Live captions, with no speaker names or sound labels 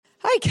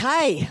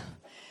Okay,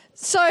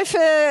 so for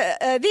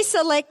this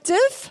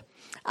elective,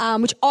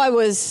 which I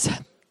was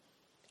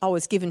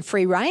given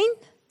free rein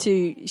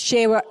to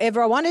share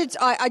whatever I wanted,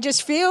 I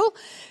just feel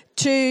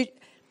to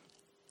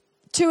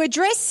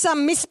address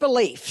some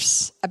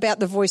misbeliefs about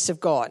the voice of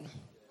God.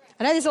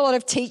 I know there's a lot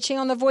of teaching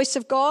on the voice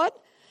of God,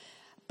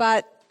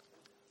 but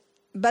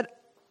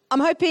I'm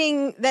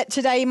hoping that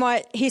today you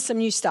might hear some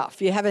new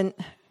stuff. You haven't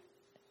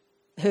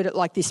heard it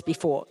like this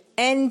before.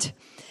 And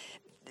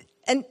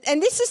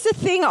this is the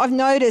thing I've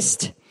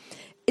noticed.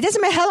 It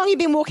doesn't matter how long you've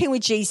been walking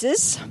with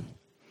Jesus.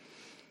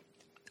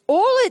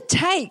 All it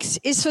takes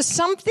is for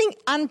something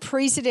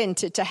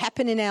unprecedented to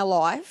happen in our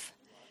life,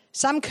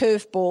 some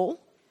curveball,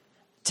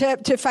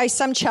 to face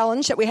some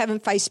challenge that we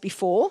haven't faced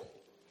before.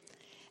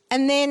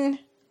 And then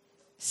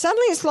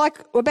suddenly it's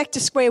like we're back to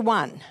square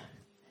one.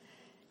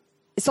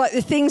 It's like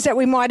the things that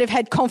we might have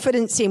had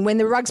confidence in when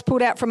the rug's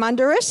pulled out from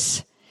under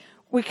us,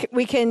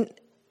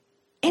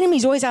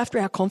 enemy's always after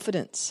our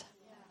confidence.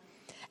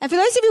 And for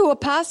those of you who are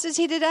pastors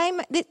here today,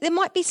 there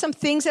might be some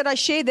things that I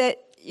share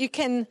that you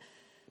can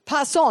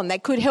pass on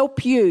that could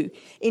help you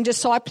in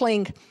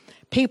discipling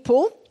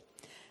people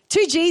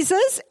to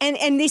Jesus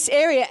and this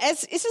area.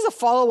 As this is a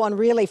follow-on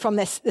really from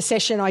the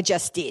session I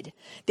just did.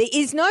 There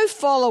is no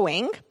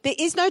following, there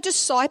is no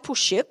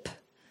discipleship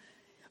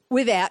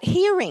without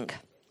hearing.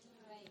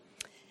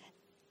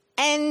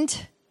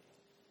 And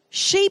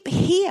sheep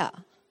hear.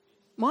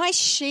 My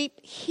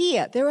sheep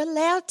hear. They're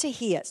allowed to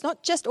hear. It's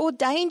not just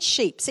ordained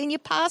sheep, senior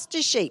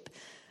pastor sheep.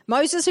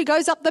 Moses who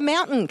goes up the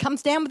mountain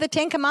comes down with the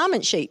 10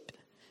 Commandment sheep.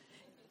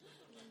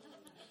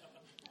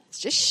 It's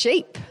just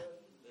sheep.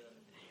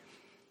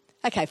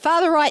 Okay,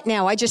 Father, right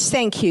now I just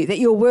thank you that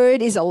your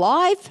word is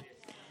alive.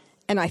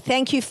 And I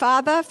thank you,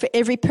 Father, for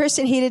every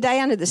person here today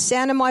under the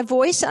sound of my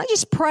voice. And I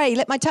just pray,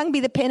 let my tongue be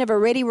the pen of a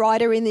ready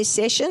writer in this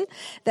session,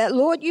 that,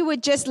 Lord, you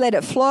would just let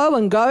it flow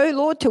and go,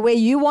 Lord, to where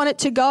you want it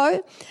to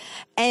go.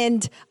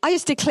 And I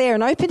just declare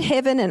an open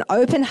heaven and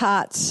open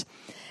hearts.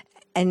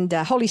 And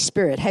Holy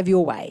Spirit, have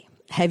your way,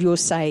 have your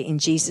say in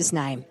Jesus'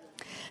 name.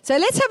 So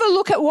let's have a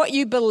look at what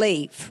you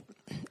believe.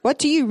 What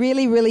do you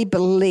really, really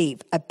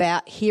believe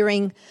about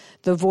hearing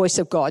the voice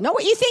of God? Not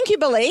what you think you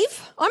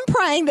believe. I'm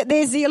praying that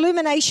there's the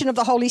illumination of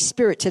the Holy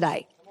Spirit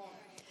today.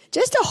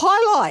 Just to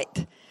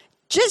highlight,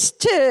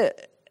 just to,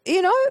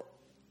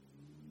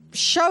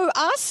 show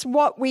us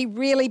what we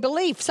really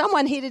believe.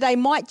 Someone here today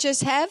might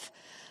just have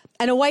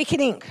an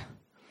awakening.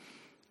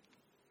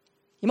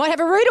 You might have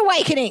a rude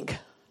awakening.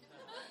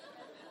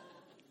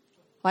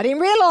 I didn't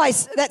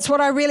realise that's what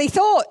I really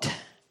thought.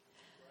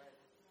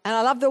 And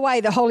I love the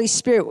way the Holy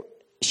Spirit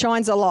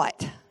shines a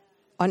light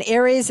on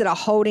areas that are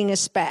holding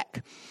us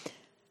back.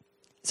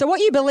 So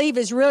what you believe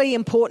is really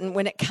important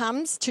when it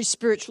comes to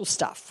spiritual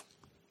stuff.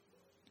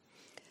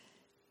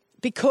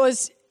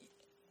 Because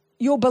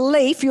your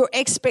belief, your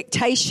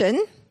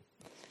expectation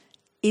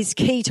is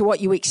key to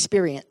what you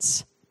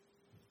experience.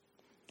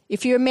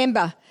 If you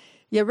remember,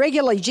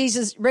 regularly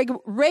Jesus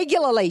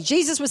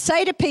would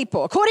say to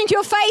people, according to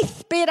your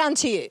faith, be it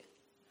unto you.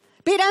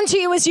 Be it unto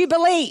you as you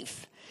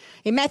believe.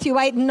 In Matthew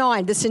 8 and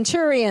 9, the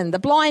centurion, the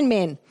blind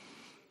men,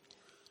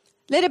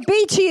 let it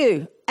be to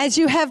you as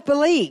you have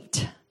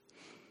believed.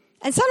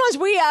 And sometimes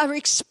we are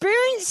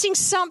experiencing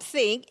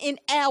something in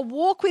our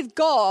walk with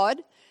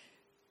God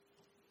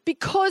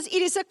because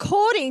it is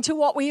according to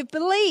what we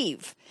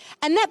believe.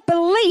 And that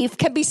belief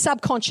can be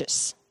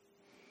subconscious.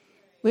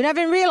 We don't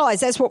even realise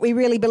that's what we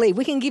really believe.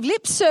 We can give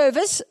lip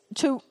service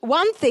to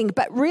one thing,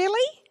 but really,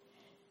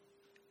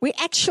 we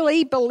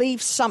actually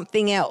believe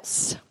something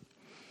else.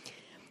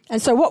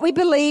 And so what we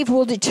believe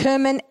will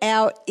determine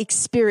our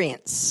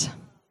experience.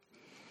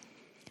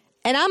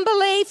 And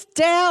unbelief,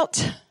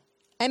 doubt,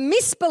 and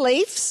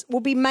misbeliefs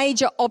will be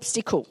major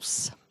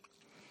obstacles.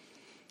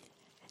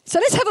 So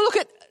let's have a look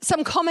at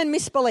some common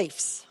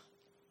misbeliefs.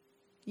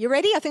 You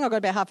ready? I think I've got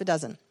about half a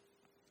dozen.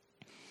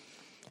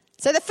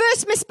 So the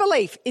first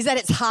misbelief is that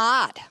it's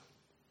hard.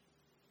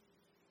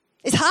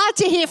 It's hard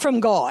to hear from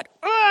God.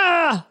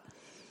 Ugh,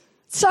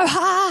 it's so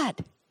hard.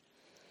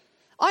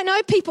 I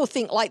know people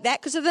think like that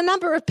because of the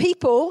number of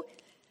people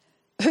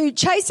who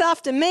chase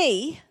after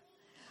me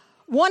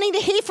wanting to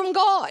hear from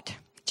God.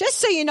 Just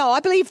so you know,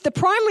 I believe the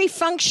primary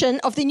function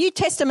of the New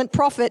Testament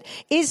prophet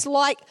is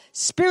like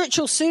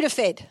spiritual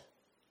Sudafed.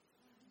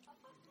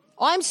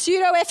 I'm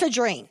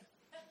pseudoephedrine.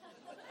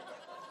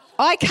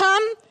 I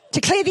come to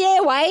clear the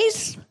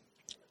airways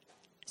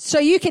so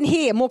you can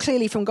hear more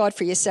clearly from God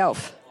for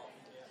yourself.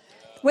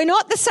 We're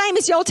not the same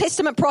as the Old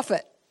Testament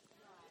prophet.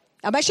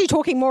 I'm actually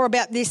talking more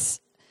about this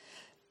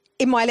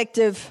in my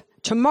elective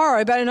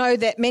tomorrow, but I know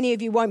that many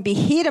of you won't be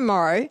here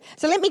tomorrow.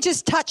 So let me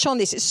just touch on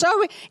this. It's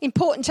so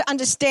important to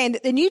understand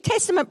that the New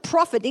Testament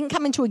prophet didn't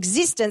come into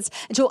existence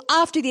until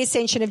after the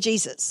ascension of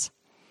Jesus.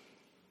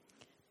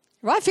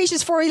 Right?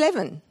 Ephesians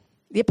 4:11.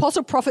 The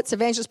apostle, prophets,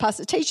 evangelists,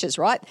 pastors, teachers,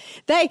 right?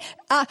 They,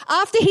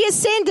 after he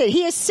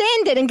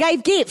ascended and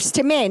gave gifts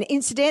to men.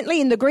 Incidentally,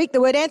 in the Greek, the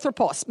word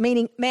anthropos,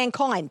 meaning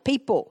mankind,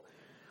 people.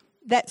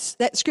 That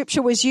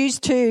scripture was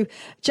used to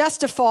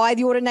justify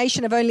the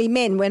ordination of only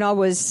men when I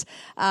was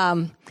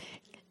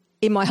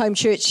in my home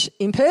church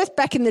in Perth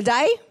back in the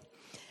day.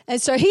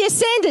 And so he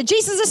ascended,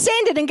 Jesus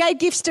ascended and gave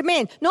gifts to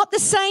men. Not the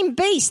same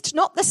beast,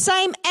 not the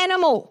same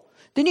animal,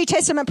 the New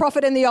Testament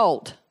prophet and the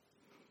Old.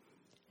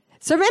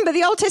 So remember,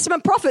 the Old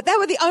Testament prophet, they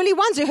were the only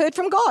ones who heard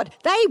from God.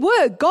 They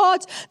were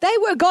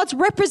God's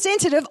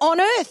representative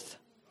on earth.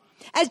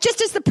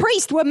 Just as the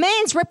priests were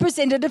man's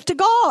representative to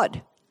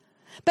God.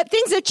 But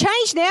things have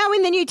changed now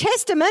in the New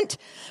Testament.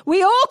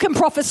 We all can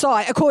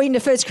prophesy, according to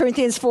 1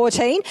 Corinthians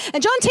 14.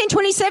 And John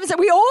 10:27 says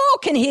we all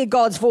can hear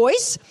God's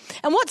voice.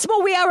 And what's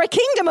more, we are a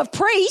kingdom of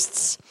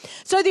priests.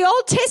 So the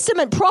Old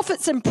Testament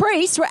prophets and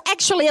priests were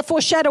actually a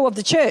foreshadow of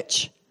the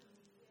church.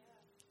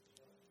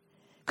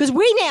 Because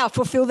we now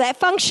fulfill that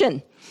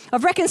function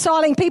of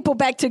reconciling people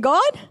back to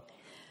God.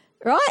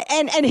 Right?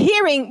 And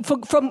hearing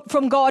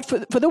from God for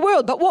the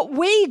world. But what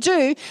we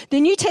do, the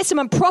New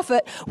Testament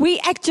prophet, we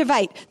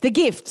activate the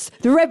gifts,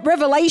 the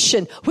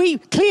revelation. We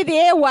clear the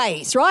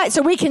airways, right?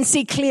 So we can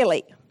see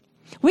clearly.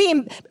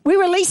 We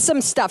release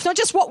some stuff, not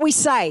just what we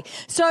say.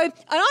 So, and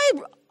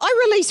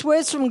I release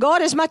words from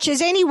God as much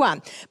as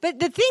anyone. But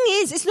the thing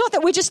is, it's not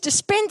that we're just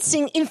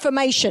dispensing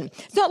information.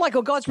 It's not like,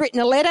 oh, God's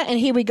written a letter and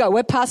here we go.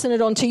 We're passing it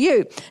on to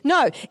you.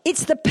 No,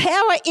 it's the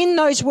power in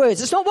those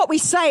words. It's not what we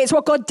say. It's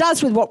what God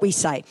does with what we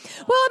say.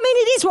 Well, I mean,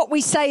 it is what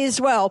we say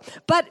as well.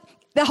 But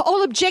the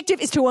whole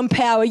objective is to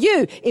empower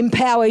you,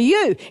 empower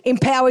you,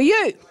 empower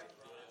you.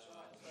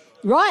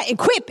 Right?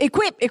 Equip.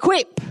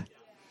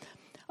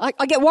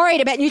 I get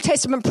worried about New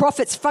Testament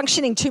prophets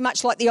functioning too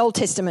much like the Old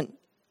Testament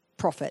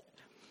prophet.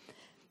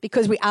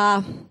 Because we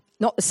are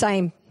not the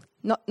same,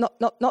 not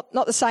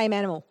the same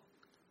animal.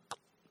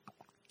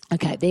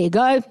 Okay, there you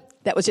go.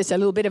 That was just a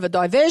little bit of a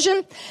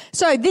diversion.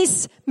 So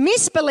this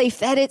misbelief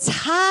that it's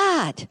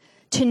hard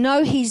to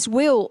know his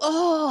will.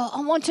 Oh, I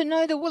want to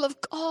know the will of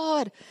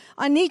God.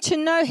 I need to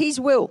know his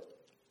will.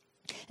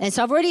 And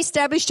so I've already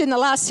established in the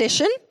last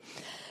session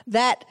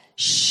that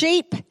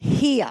sheep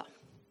hear.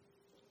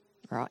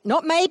 Right?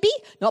 Not maybe,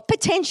 not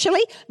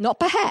potentially, not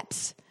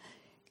perhaps.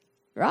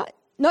 Right?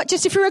 Not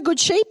just if you're a good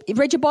sheep, you've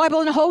read your Bible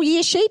in a whole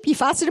year sheep, you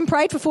fasted and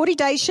prayed for 40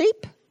 days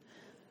sheep,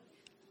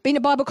 been a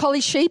Bible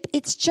college sheep,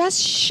 it's just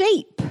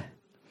sheep.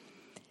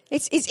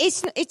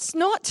 It's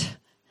not,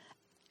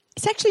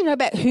 it's actually not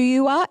about who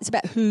you are, it's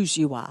about whose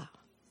you are.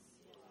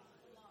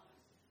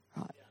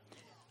 Right.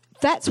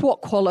 That's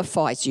what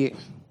qualifies you.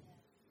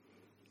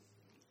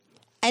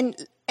 And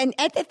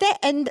at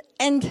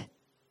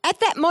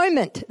that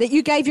moment that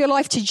you gave your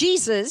life to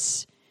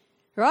Jesus,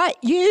 right,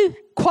 you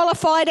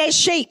qualified as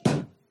sheep.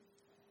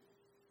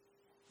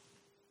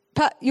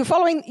 You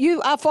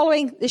are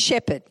following the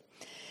shepherd.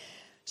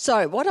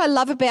 So what I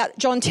love about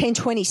John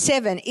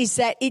 10:27 is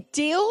that it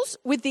deals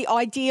with the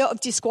idea of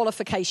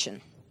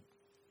disqualification.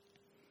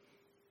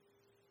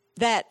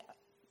 That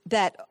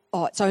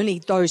it's only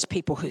those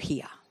people who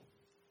hear.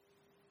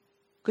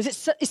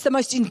 Because it's the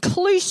most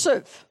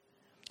inclusive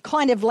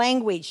kind of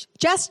language.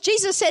 Just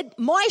Jesus said,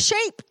 my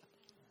sheep.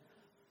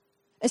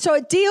 And so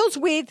it deals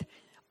with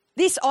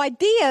this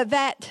idea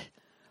that,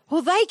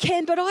 well, they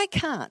can, but I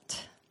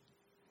can't.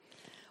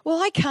 Well,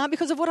 I can't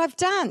because of what I've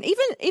done.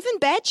 Even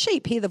bad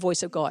sheep hear the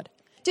voice of God.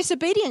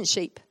 Disobedient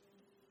sheep.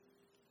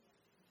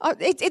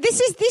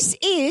 This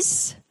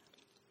is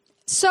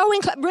so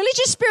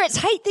religious spirits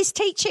hate this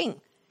teaching.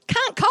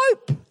 Can't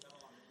cope.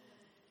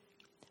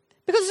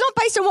 Because it's not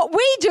based on what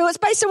we do, it's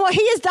based on what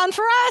he has done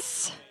for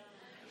us.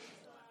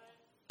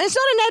 And it's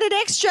not an added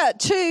extra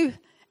to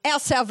our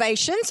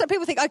salvation. So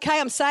people think, okay,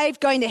 I'm saved,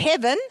 going to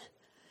heaven,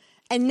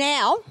 and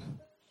now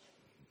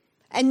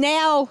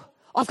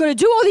I've got to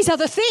do all these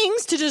other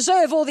things to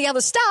deserve all the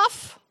other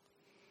stuff.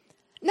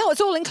 No,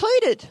 it's all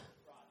included.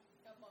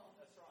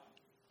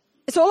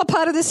 It's all a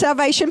part of the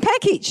salvation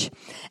package.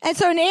 And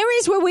so in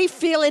areas where we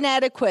feel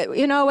inadequate,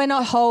 we're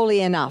not holy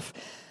enough,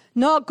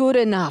 not good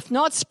enough,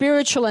 not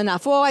spiritual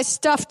enough, I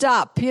stuffed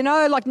up,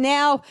 like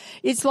now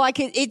it's like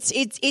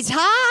it's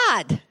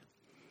hard.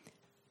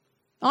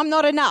 I'm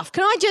not enough.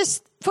 Can I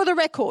just, for the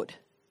record,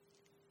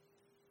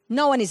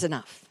 no one is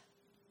enough.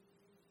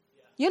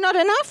 You're not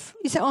enough?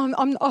 You say,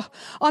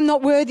 I'm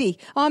not worthy.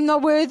 I'm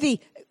not worthy.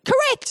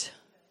 Correct.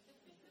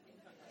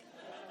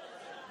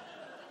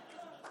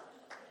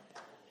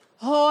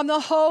 I'm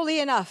not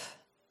holy enough.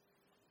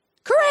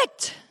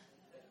 Correct.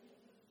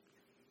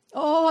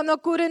 I'm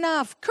not good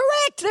enough.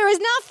 Correct. There is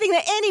nothing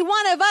that any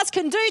one of us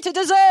can do to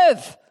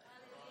deserve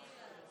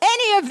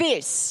any of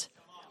this.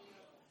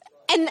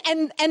 And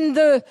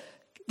the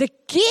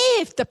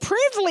gift, the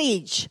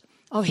privilege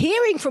of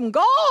hearing from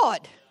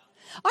God.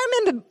 I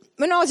remember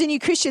when I was a new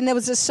Christian, there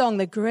was a song,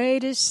 the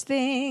greatest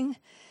thing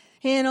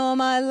in all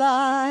my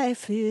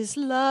life is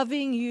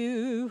loving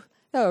you.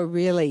 They were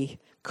really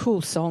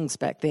cool songs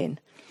back then.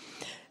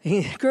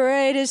 The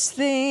greatest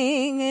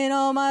thing in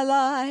all my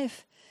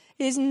life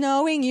is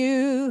knowing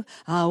you.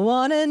 I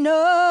want to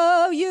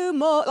know you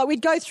more. Like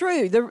we'd go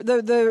through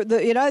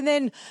and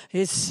then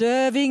is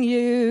serving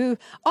you.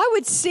 I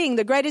would sing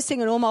the greatest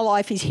thing in all my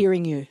life is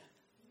hearing you.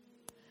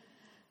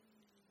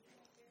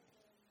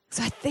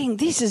 So I think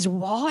this is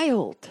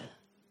wild.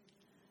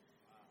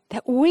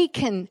 That we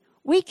can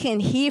we can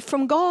hear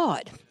from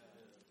God.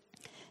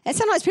 And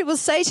sometimes people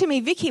say to me,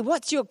 Vicki,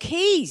 what's your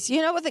keys?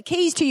 You know what the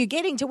keys to you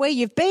getting to where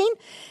you've been?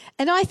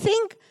 And I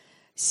think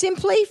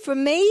simply for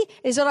me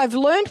is that I've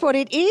learned what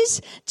it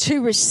is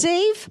to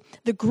receive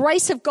the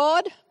grace of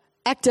God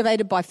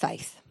activated by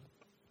faith.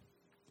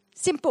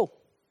 Simple.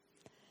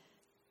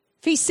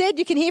 If he said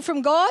you can hear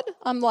from God,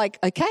 I'm like,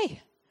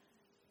 okay,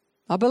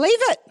 I believe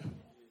it.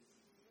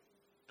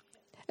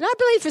 And I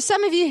believe for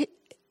some of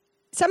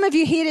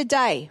you here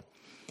today,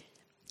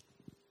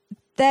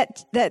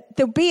 that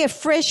there'll be a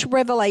fresh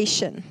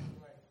revelation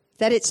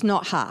that it's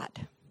not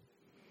hard.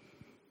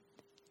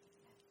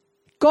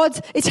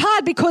 It's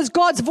hard because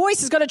God's voice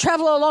has got to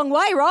travel a long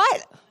way,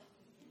 right?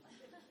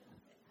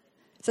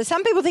 So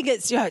some people think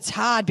it's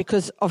hard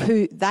because of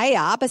who they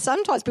are, but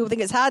sometimes people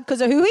think it's hard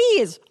because of who he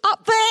is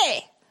up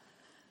there.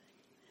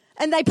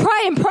 And they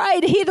pray and pray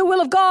to hear the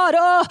will of God.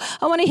 Oh,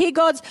 I want to hear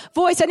God's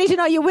voice. I need to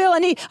know your will. I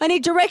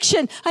need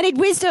direction. I need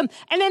wisdom.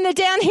 And then they're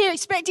down here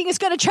expecting it's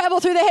going to travel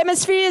through the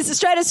hemispheres, the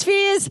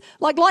stratospheres,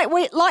 like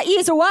light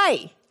years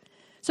away.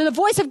 So the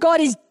voice of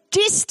God is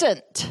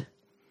distant.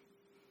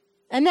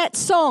 And that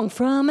song,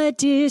 From a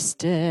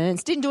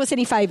Distance, didn't do us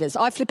any favours.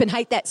 I flippin'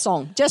 hate that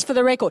song, just for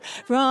the record.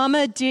 From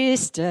a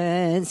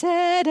distance.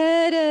 Da,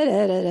 da,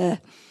 da, da, da.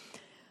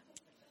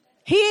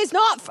 He is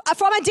not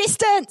from a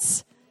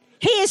distance.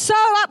 He is so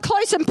up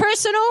close and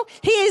personal.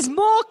 He is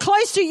more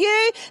close to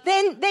you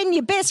than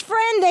your best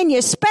friend, than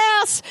your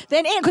spouse,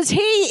 because he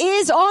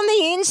is on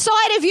the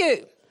inside of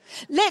you.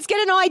 Let's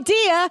get an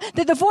idea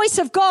that the voice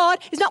of God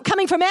is not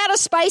coming from outer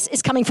space,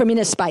 it's coming from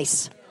inner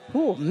space.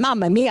 Oh,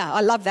 mamma mia,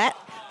 I love that.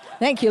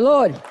 Thank you,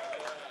 Lord.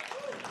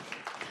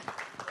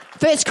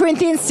 1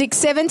 Corinthians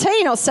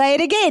 6:17, I'll say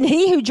it again.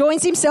 He who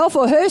joins himself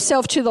or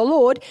herself to the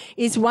Lord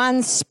is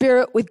one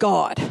spirit with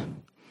God.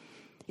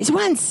 Is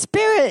one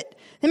spirit.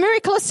 The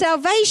miracle of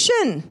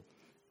salvation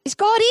is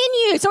God in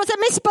you. So it's a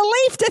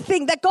misbelief to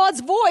think that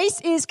God's voice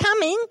is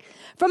coming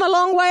from a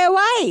long way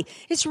away.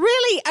 It's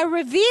really a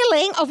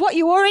revealing of what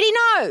you already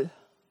know.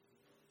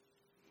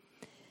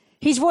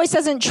 His voice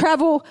doesn't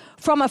travel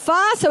from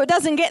afar, so it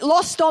doesn't get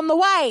lost on the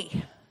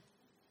way.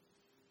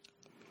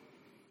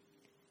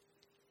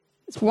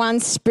 It's one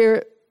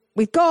spirit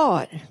with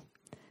God.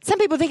 Some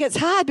people think it's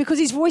hard because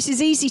his voice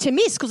is easy to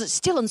miss because it's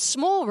still and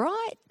small,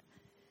 right?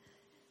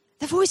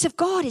 The voice of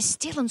God is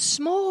still and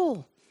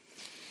small.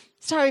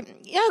 So,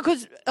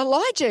 because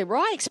Elijah,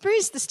 right,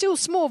 experienced the still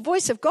small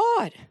voice of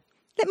God.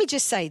 Let me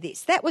just say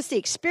this. That was the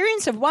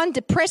experience of one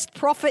depressed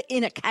prophet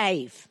in a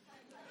cave.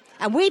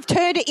 And we've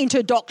turned it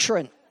into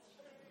doctrine.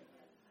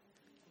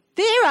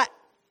 There are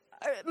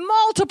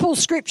multiple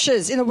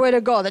scriptures in the Word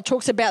of God that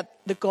talks about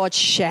the God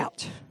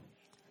shout.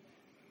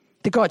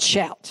 The God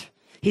shout.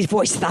 His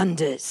voice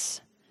thunders.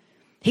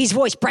 His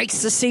voice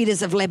breaks the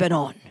cedars of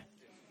Lebanon.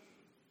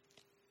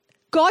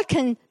 God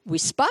can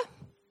whisper,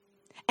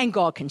 and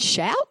God can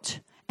shout,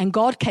 and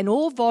God can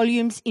all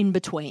volumes in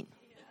between.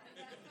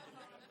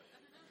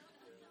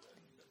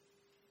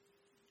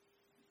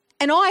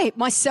 And I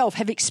myself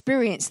have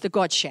experienced the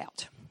God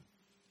shout.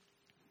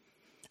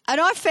 And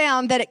I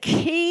found that at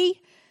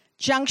key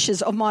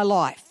junctures of my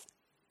life,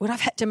 when I've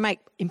had to make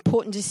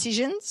important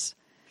decisions,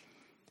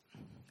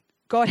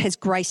 God has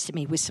graced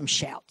me with some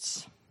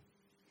shouts.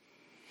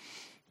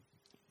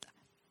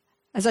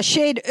 As I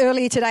shared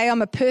earlier today,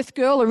 I'm a Perth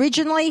girl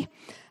originally.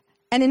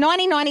 And in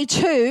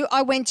 1992,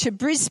 I went to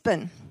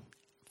Brisbane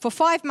for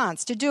 5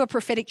 months to do a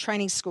prophetic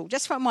training school,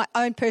 just for my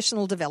own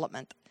personal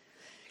development.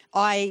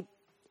 I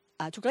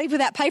took leave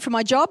without pay from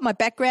my job. My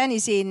background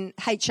is in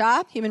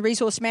HR, human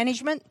resource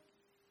management,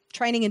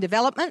 training and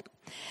development.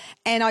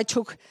 And I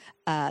took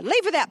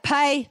leave without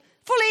pay,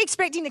 fully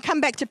expecting to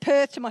come back to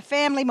Perth, to my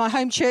family, my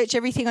home church,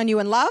 everything I knew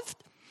and loved.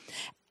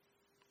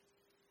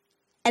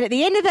 And at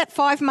the end of that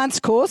 5 months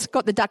course,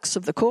 got the ducks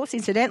of the course,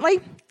 incidentally,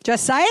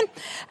 just saying.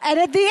 And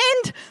at the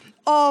end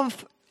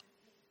of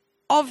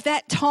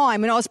that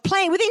time, when I was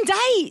playing, within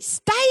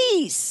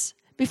days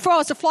before I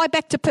was to fly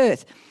back to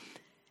Perth.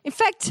 In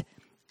fact,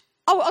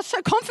 I was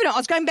so confident I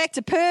was going back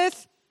to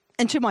Perth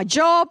and to my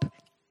job.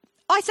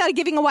 I started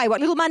giving away what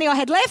little money I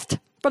had left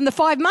from the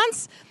 5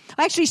 months.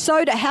 I actually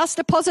sewed a house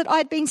deposit I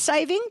had been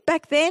saving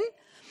back then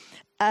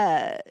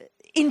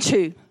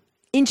into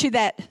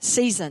that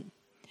season.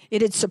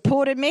 It had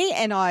supported me,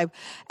 and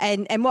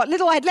what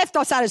little I had left,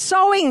 I started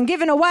sewing and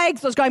giving away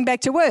because I was going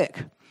back to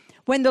work.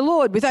 When the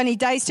Lord, with only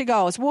days to go,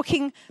 I was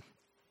walking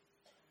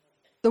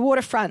the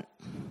waterfront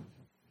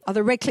of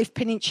the Redcliffe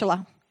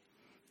Peninsula,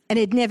 and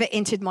it never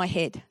entered my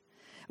head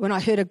when I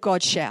heard a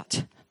God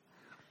shout.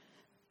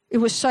 It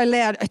was so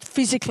loud,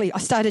 physically, I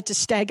started to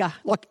stagger.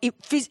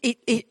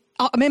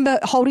 I remember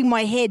holding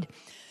my head,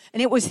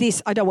 and it was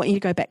this: I don't want you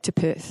to go back to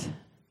Perth.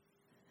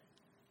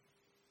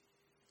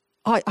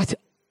 I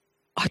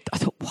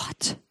thought,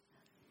 what?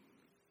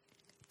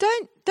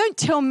 Don't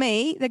tell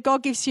me that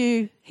God gives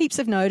you heaps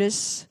of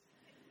notice,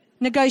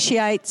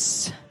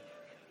 negotiates.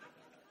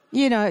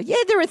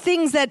 There are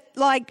things that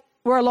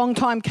were a long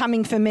time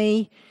coming for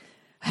me.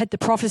 I had the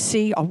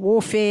prophecy, I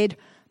warfared,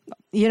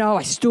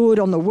 I stood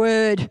on the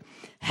word,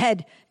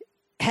 had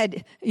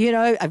had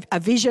a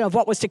vision of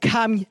what was to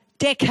come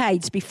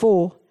decades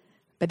before.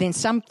 But then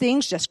some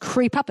things just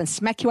creep up and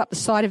smack you up the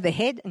side of the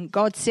head, and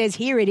God says,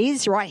 here it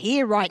is, right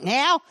here, right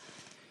now.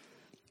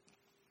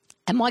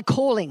 And my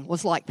calling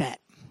was like that.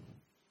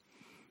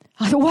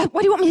 I thought, what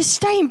do you want me to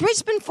stay in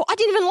Brisbane for? I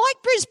didn't even like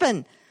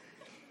Brisbane.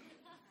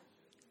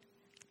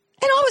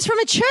 And I was from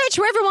a church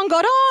where everyone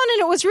got on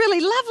and it was really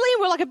lovely.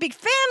 We're like a big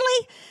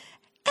family.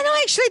 And there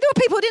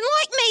were people who didn't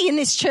like me in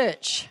this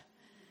church.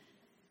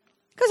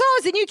 Because I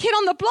was the new kid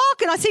on the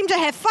block and I seemed to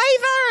have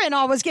favour and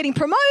I was getting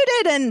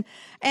promoted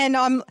and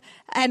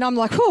I'm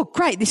like, oh,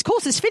 great, this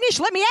course is finished.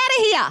 Let me out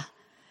of here.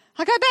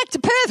 I go back to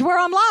Perth where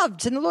I'm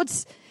loved. And the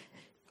Lord's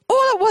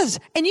all it was.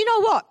 And you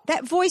know what?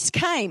 That voice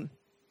came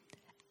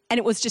and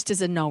it was just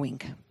as a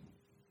knowing.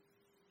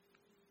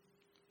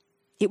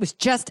 It was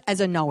just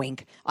as a knowing.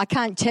 I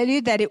can't tell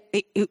you that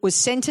it was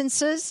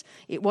sentences.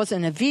 It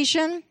wasn't a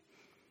vision.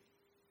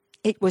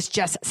 It was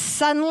just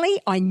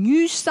suddenly I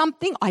knew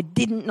something I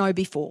didn't know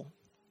before.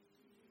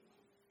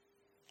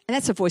 And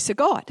that's the voice of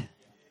God.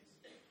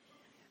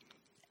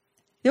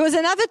 There was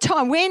another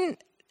time when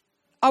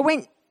I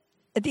went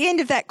at the end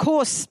of that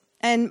course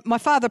and my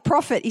father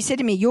prophet, he said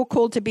to me, you're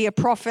called to be a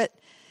prophet.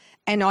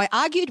 And I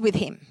argued with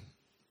him.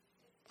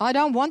 I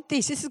don't want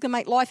this. This is going to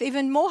make life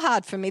even more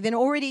hard for me than it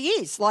already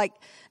is. Like,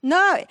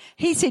 no.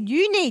 He said,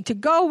 you need to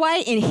go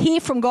away and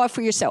hear from God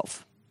for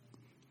yourself.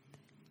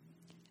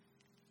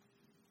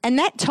 And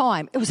that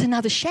time, it was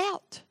another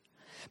shout.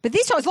 But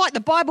this was like the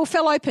Bible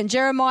fell open,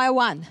 Jeremiah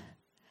 1.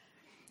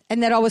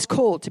 And that I was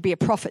called to be a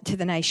prophet to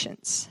the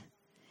nations.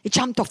 It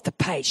jumped off the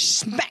page,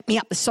 smacked me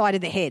up the side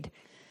of the head.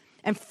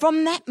 And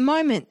from that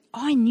moment,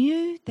 I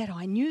knew that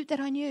I knew that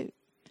I knew.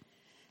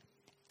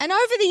 And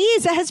over the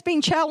years, that has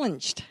been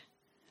challenged.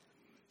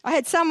 I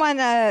had someone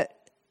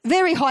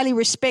very highly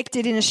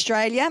respected in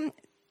Australia,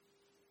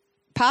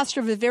 pastor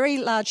of a very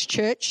large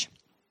church,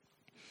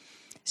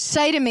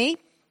 say to me,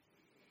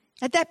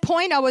 at that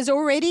point I was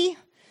already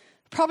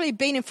probably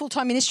been in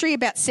full-time ministry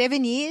about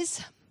 7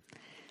 years.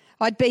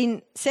 I'd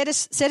been set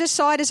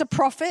aside as a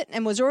prophet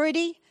and was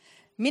already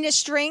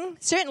ministering,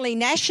 certainly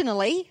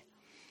nationally.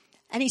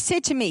 And he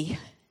said to me,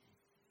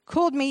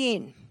 called me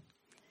in, he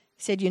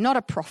said, you're not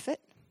a prophet,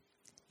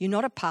 you're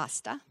not a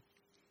pastor,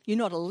 you're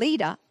not a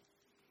leader,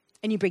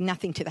 and you bring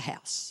nothing to the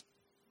house.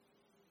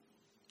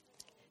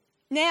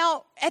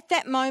 Now, at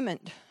that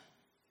moment,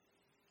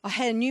 I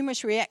had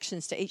numerous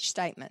reactions to each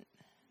statement.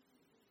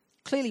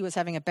 Clearly was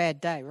having a bad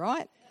day,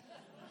 right?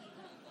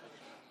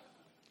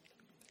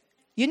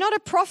 You're not a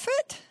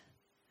prophet?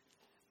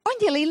 I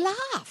nearly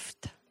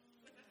laughed.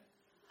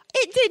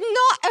 It did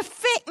not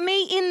affect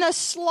me in the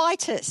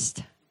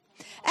slightest.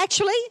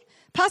 Actually,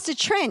 Pastor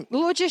Trent, the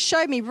Lord just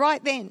showed me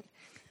right then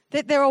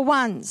that there are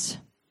ones.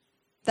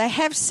 They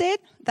have said,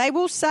 they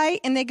will say,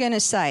 and they're going to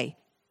say,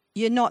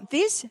 you're not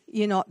this,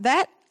 you're not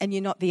that, and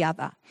you're not the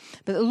other.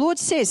 But the Lord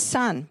says,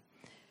 son,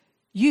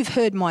 you've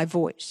heard my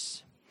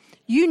voice.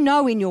 You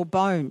know in your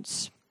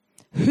bones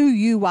who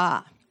you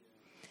are.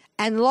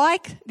 And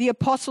like the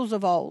apostles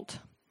of old,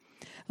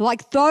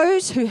 like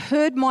those who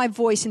heard my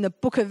voice in the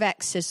book of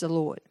Acts, says the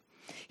Lord,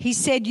 he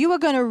said, you are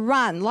going to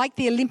run like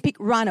the Olympic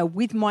runner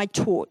with my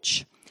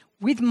torch,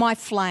 with my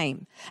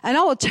flame. And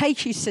I will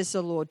take you, says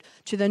the Lord,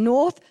 to the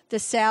north, the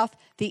south,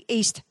 the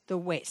east, the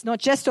west. Not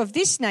just of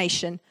this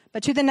nation,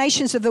 but to the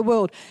nations of the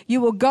world.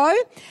 You will go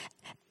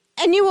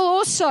and you will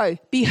also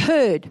be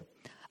heard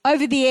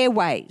over the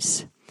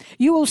airwaves.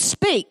 You will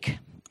speak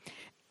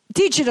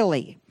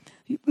digitally,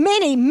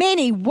 many,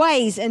 many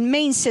ways and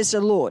means, says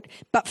the Lord.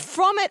 But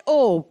from it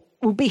all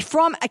will be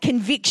from a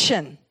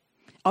conviction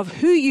of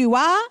who you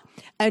are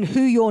and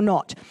who you're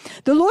not.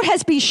 The Lord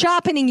has been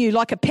sharpening you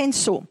like a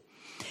pencil.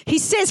 He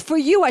says, for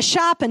you are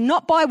sharpened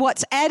not by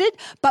what's added,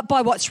 but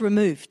by what's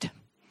removed.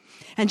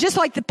 And just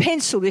like the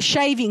pencil, the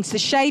shavings,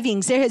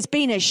 there has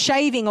been a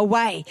shaving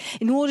away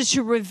in order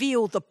to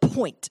reveal the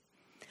point.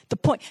 The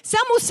point.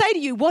 Some will say to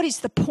you, what is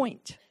the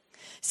point?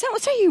 Some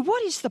will say to you,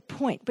 what is the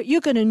point? But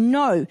you're going to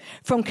know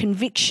from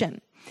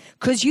conviction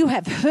because you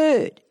have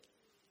heard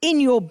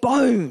in your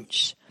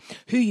bones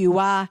who you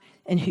are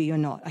and who you're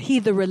not. I hear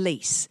the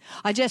release.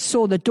 I just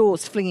saw the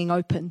doors flinging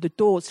open, the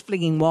doors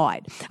flinging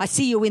wide. I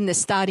see you in the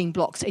starting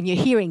blocks and you're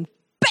hearing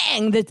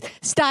bang, the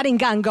starting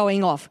gun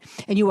going off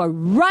and you are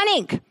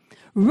running.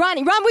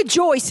 Run with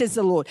joy, says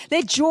the Lord.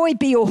 Let joy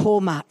be your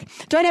hallmark.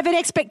 Don't have an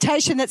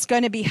expectation that's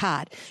going to be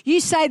hard.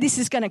 You say this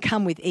is going to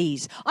come with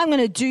ease. I'm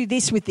going to do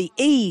this with the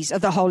ease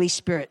of the Holy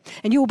Spirit.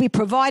 And you will be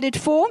provided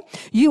for.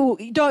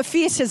 Don't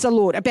fear, says the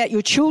Lord, about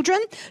your children.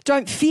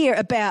 Don't fear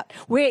about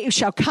where it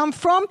shall come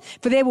from.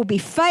 For there will be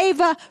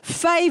favor,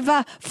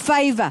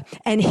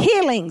 and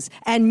healings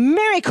and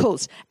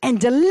miracles and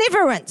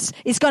deliverance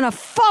is going to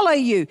follow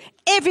you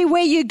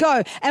everywhere you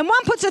go. And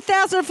one puts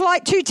 1,000 to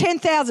flight, 2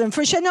 10,000.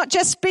 For it shall not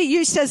just be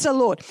you, says the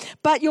Lord,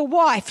 but your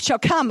wife shall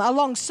come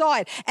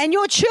alongside, and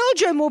your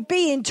children will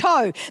be in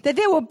tow. That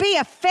there will be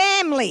a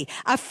family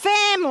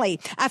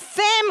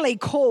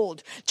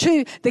called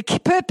to the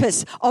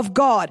purpose of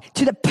God,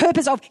 to the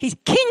purpose of his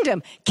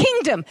kingdom.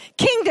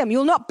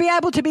 You'll not be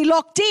able to be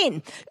locked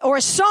in or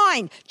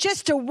assigned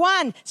just to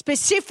one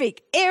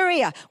specific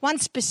area, one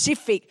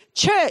specific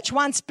church,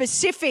 one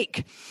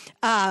specific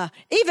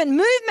even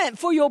movement.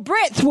 For your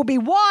breadth will be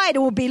wide, it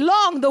will be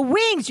long. The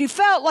wings, you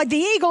felt like the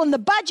eagle in the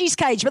budgie's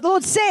cage, but the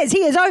Lord says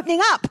he is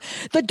opening up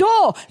the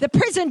door. The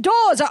prison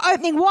doors are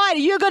opening wider.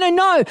 You're going to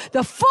know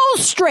the full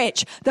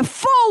stretch, the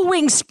full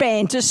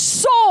wingspan to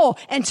soar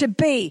and to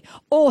be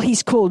all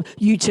he's called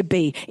you to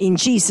be. In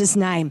Jesus'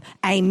 name,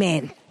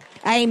 amen.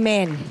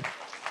 Amen.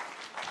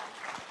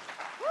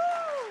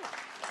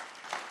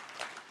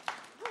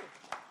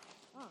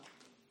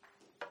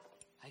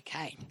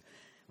 Okay.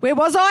 Where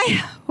was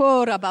I?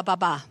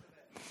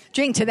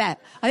 Drink to that.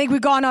 I think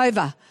we've gone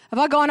over. Have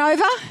I gone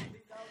over?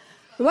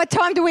 What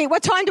time do we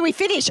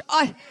finish?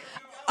 I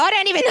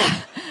don't even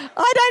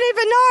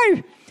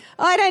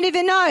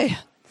know.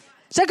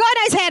 So God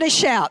knows how to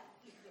shout.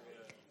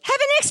 Have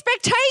an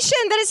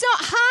expectation that it's not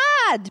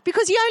hard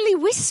because he only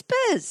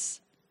whispers.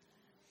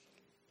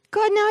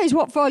 God knows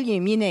what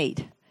volume you need.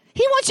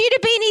 He wants you to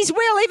be in his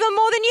will even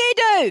more than you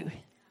do.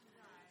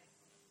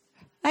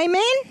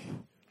 Amen?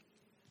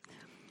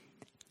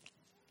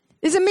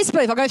 There's a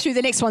misbelief. I'll go through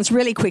the next ones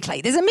really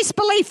quickly. There's a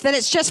misbelief that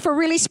it's just for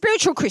really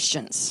spiritual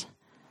Christians.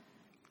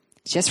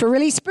 It's just for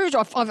really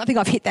spiritual. I think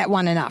I've hit that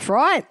one enough,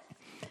 right?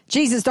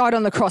 Jesus died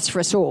on the cross for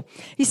us all.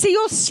 You see,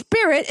 your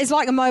spirit is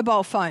like a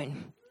mobile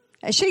phone.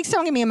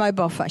 Someone give me a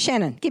mobile phone.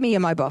 Shannon, give me your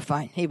mobile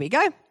phone. Here we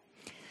go.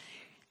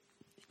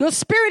 Your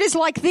spirit is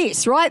like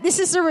this, right? This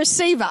is the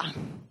receiver.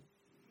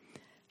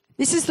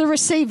 This is the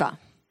receiver.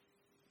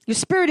 Your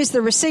spirit is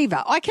the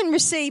receiver. I can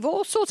receive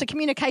all sorts of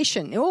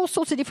communication in all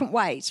sorts of different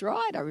ways,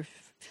 right?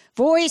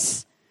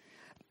 Voice,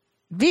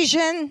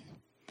 vision,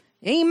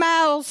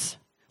 emails,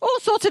 all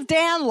sorts of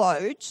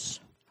downloads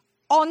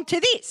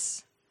onto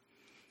this.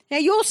 Now,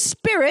 your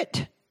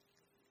spirit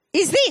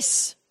is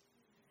this.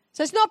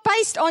 So it's not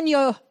based on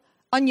your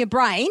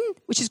brain,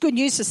 which is good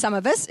news for some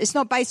of us. It's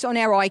not based on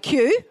our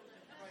IQ.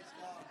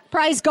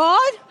 Praise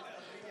God.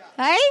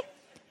 Hey?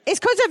 It's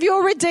because of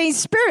your redeemed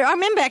spirit. I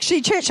remember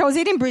actually church I was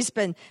in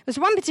Brisbane. There was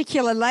one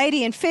particular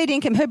lady in fair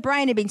income. Her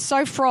brain had been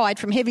so fried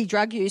from heavy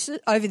drug use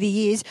over the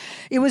years.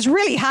 It was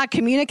really hard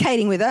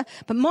communicating with her.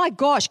 But my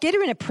gosh, get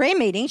her in a prayer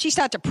meeting. She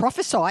started to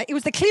prophesy. It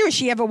was the clearest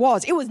she ever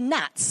was. It was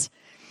nuts.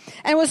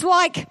 And it was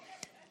like,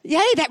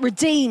 that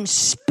redeemed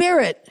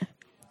spirit.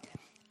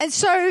 And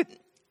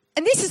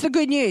this is the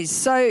good news.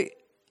 So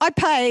I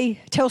pay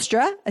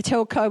Telstra, a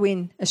telco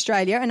in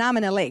Australia, an arm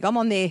and a leg. I'm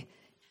on their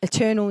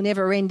eternal,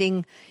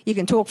 never-ending, you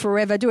can talk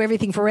forever, do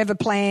everything forever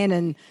plan,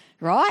 and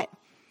right?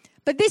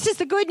 But this is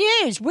the good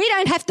news. We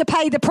don't have to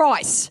pay the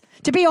price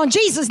to be on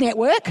Jesus'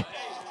 network.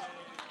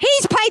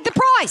 He's paid the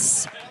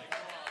price.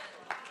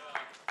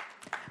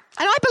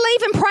 And I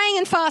believe in praying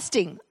and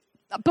fasting.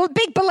 A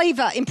big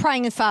believer in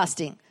praying and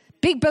fasting.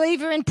 Big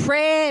believer in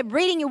prayer,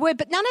 reading your word.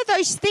 But none of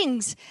those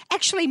things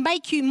actually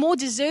make you more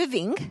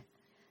deserving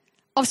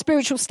of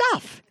spiritual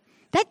stuff.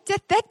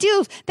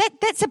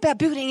 That's about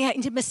building out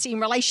intimacy and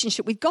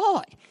relationship with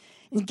God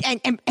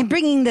and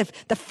bringing the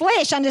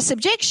flesh under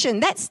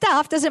subjection. That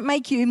stuff doesn't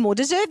make you more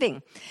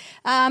deserving.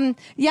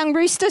 Young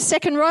rooster,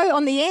 second row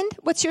on the end.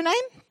 What's your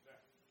name?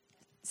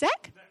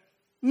 Zach?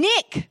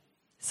 Nick.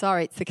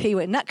 Sorry, it's the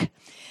keyword.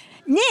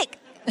 Nick.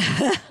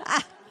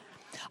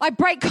 I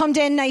break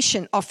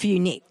condemnation off you,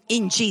 Nick,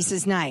 in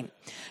Jesus' name.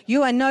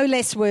 You are no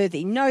less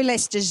worthy, no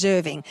less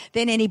deserving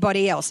than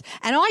anybody else.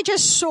 And I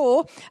just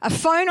saw a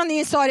phone on the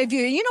inside of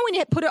you. You know when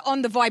you put it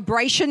on the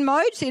vibration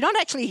mode, so you're not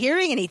actually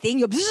hearing anything,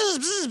 you're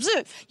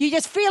you're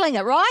just feeling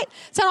it, right?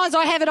 Sometimes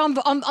I have it on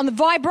the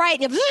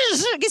vibrate, and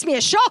it gives me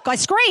a shock. I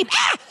scream,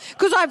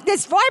 because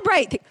there's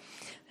vibrate.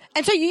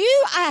 And so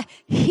you are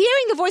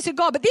hearing the voice of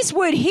God, but this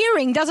word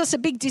hearing does us a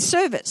big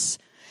disservice.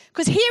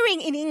 Because hearing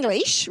in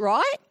English,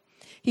 right?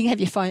 You can have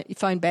your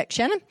phone back,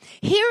 Shannon.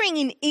 Hearing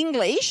in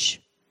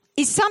English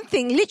is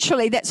something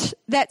literally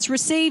that's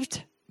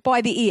received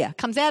by the ear.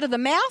 Comes out of the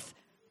mouth,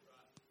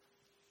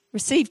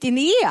 received in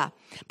the ear.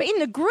 But in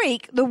the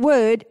Greek, the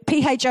word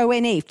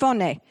phone,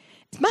 phone,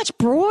 it's much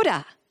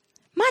broader.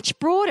 Much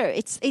broader.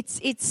 It's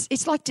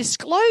like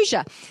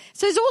disclosure.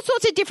 So there's all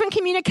sorts of different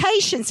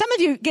communication. Some of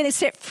you get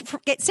set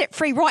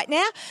free right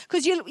now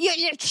because you're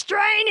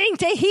straining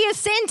to hear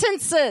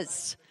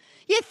sentences.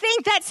 You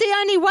think that's the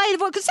only way,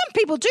 because some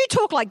people do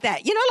talk like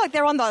that. You know, like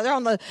they're on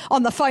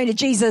the phone to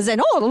Jesus, and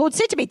the Lord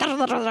said to me,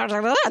 and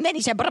then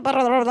he said, and then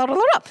I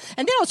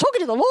was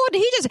talking to the Lord,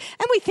 and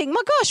and we think,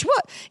 my gosh,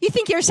 what? You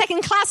think you're a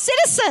second-class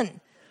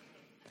citizen?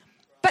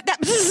 But that,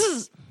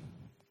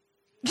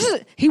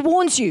 he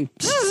warns you,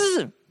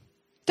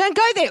 don't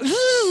go there.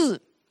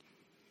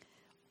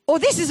 Or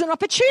this is an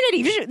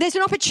opportunity. There's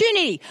an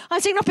opportunity. I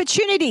see an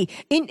opportunity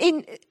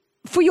in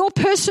for your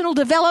personal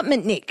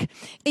development, Nick,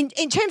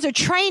 in terms of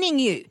training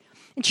you.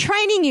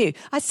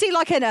 I see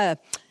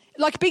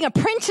like being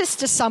apprenticed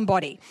to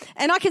somebody,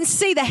 and I can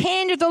see the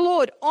hand of the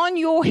Lord on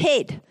your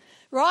head,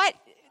 right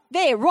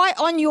there, right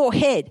on your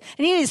head.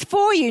 And it is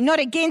for you, not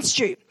against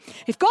you.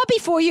 If God be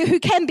for you, who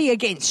can be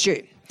against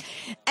you?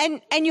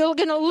 And you're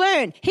going to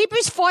learn.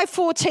 Hebrews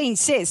 5:14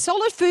 says,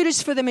 solid food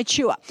is for the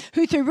mature,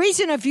 who through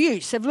reason of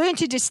use have learned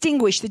to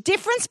distinguish the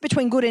difference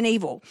between good and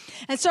evil.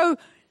 And so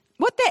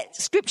what that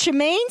scripture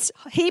means,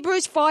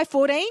 Hebrews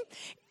 5:14,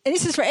 and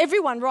this is for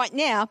everyone right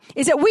now,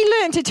 is that we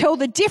learn to tell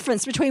the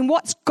difference between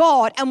what's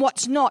God and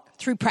what's not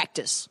through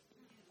practice.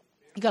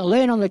 You're going to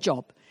learn on the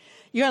job.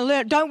 You're going to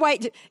learn. Don't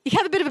wait. You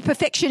have a bit of a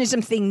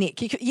perfectionism thing,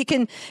 Nick. You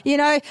can, you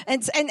know,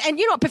 and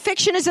you know,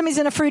 perfectionism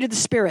isn't a fruit of the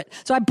Spirit.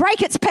 So I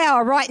break its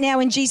power right now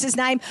in Jesus'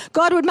 name.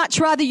 God would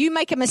much rather you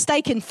make a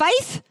mistake in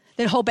faith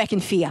than hold back in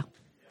fear.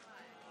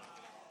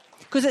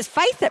 Because it's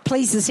faith that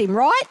pleases him,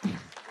 right?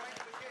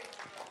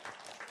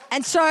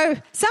 And so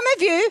some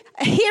of you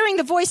are hearing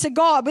the voice of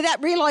God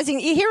without realizing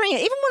that you're hearing it.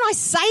 Even when I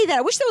say that,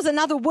 I wish there was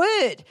another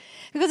word.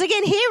 Because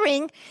again,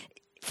 hearing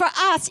for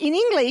us in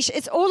English,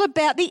 it's all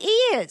about the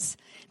ears.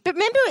 But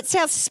remember, it's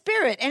our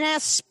spirit, and our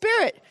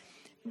spirit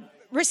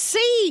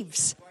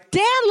receives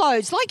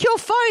downloads like your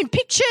phone,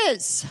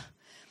 pictures.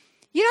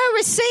 You know,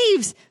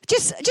 receives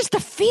just a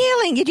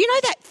feeling. Do you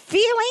know that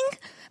feeling?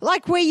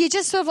 Like where you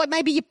just sort of like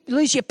maybe you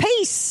lose your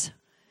peace.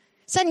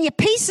 Suddenly your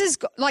peace is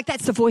like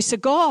that's the voice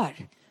of God.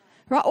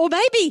 Right? Or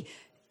maybe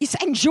it's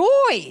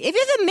joy. Have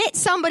you ever met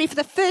somebody for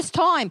the first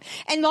time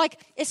and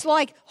it's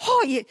like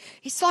I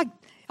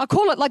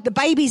call it like the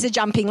babies are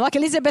jumping, like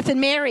Elizabeth and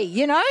Mary,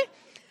 you know?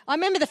 I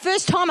remember the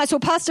first time I saw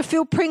Pastor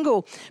Phil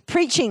Pringle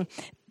preaching.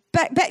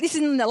 Back this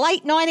is in the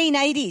late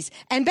 1980s.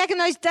 And back in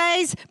those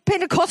days,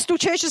 Pentecostal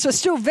churches were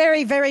still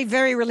very, very,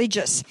 very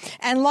religious.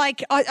 And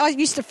like I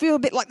used to feel a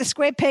bit like the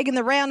square peg in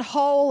the round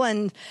hole.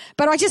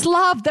 But I just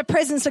loved the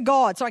presence of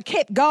God. So I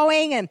kept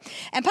going. And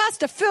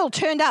Pastor Phil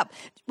turned up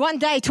one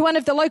day to one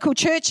of the local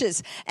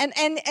churches. And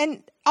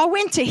I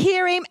went to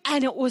hear him,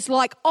 and it was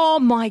like, oh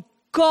my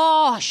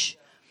gosh.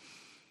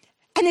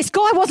 And this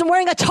guy wasn't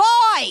wearing a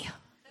tie.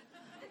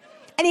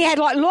 And he had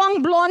like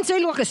long blonde hair,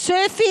 like a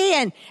surfy,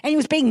 and he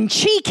was being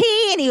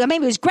cheeky, and he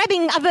was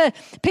grabbing other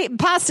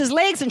pastors'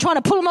 legs and trying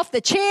to pull them off the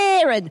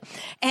chair, and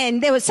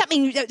there was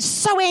something that was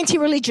so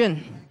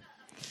anti-religion.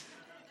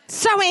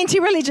 So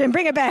anti-religion,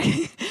 bring it back.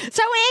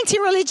 So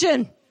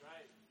anti-religion.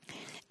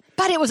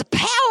 But it was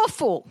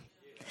powerful.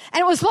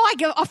 And it was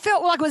like, I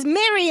felt like it was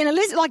Mary and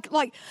Elizabeth,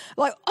 like,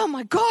 oh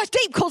my gosh,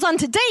 deep calls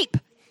unto deep.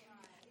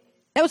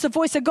 That was the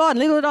voice of God.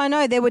 Little did I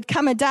know there would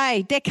come a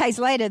day, decades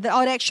later, that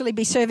I'd actually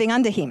be serving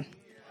under him.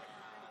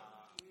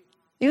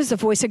 It was the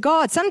voice of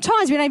God.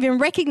 Sometimes we don't even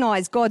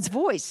recognize God's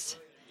voice.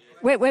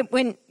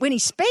 When he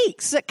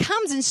speaks, it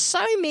comes in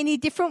so many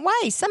different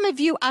ways. Some of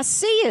you are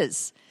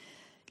seers.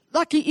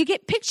 Like you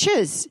get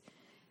pictures.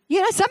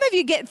 You know, some of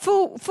you get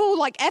full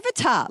like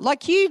Avatar.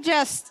 Like you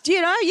just,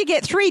 you know, you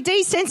get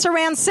 3D sense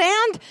around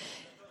sound.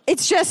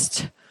 It's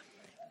just,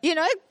 you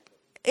know,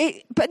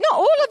 but not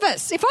all of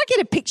us. If I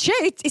get a picture,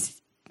 it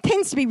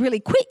tends to be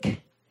really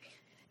quick.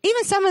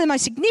 Even some of the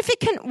most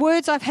significant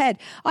words I've had.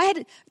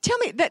 Tell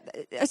me,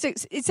 is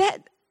that,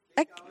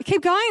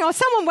 keep going? Oh,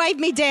 someone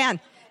waved me down.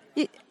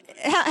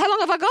 How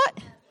long have I got?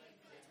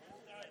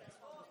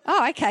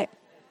 Oh, okay.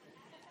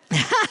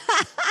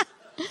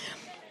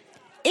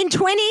 In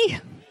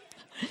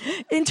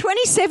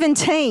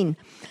 2017,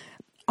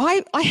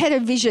 I had a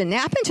vision.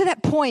 Now, up until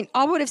that point,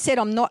 I would have said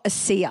I'm not a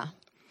seer.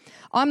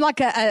 I'm like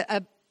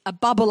a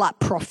bubble-up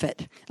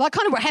prophet. Like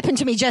kind of what happened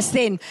to me just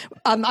then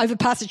over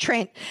Pastor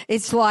Trent.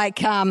 It's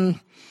like, it wouldn't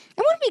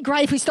it be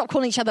great if we stopped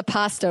calling each other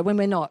pastor when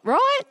we're not,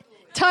 right?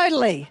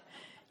 Totally.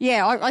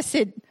 Yeah, I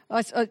said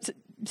to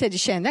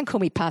Shannon, don't call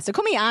me pastor.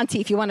 Call me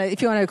auntie if you want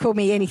to call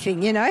me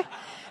anything, you know,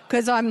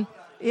 because I'm,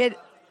 yeah.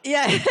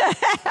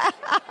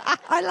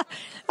 I love,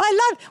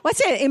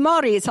 what's it, in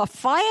Māori? It's a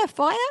fire?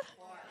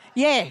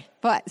 Yeah,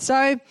 right. So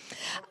I'm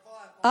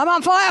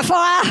on fire.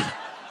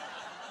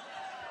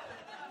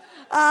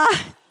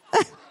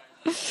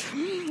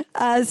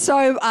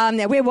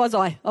 Now where was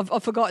I?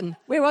 I've forgotten.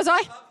 Where was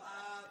I?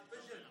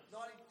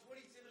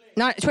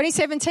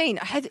 2017.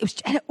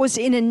 It was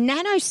in a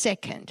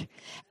nanosecond,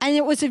 and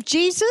it was of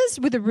Jesus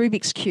with a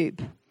Rubik's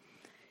cube,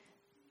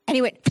 and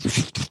he went,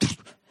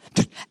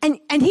 and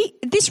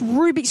this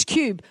Rubik's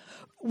cube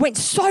went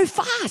so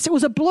fast. It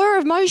was a blur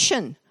of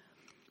motion,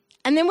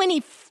 and then when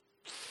he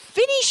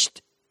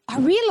finished, I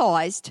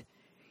realised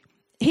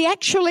he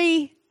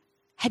actually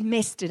had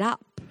messed it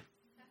up.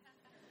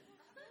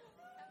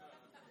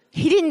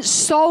 He didn't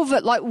solve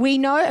it like we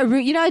know,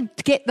 you know,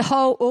 to get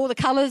all the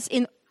colours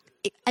in.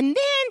 And then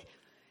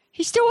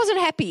he still wasn't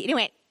happy. And he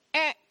went,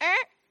 and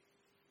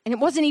it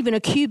wasn't even a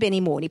cube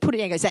anymore. And he put it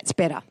down and goes, that's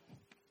better.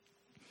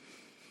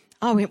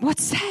 I went,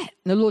 what's that?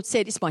 And the Lord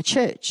said, it's my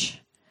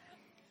church.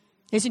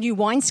 There's a new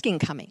wineskin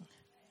coming.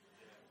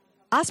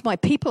 Ask my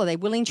people, are they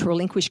willing to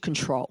relinquish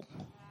control?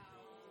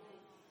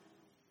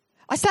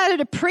 I started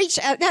to preach.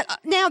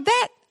 Now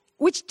that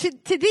which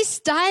to this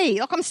day,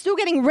 like I'm still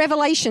getting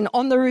revelation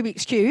on the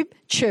Rubik's Cube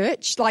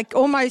church, like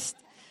almost,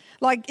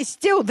 like it's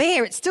still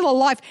there, it's still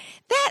alive.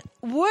 That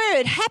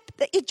word,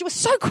 it was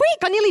so quick,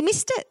 I nearly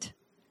missed it.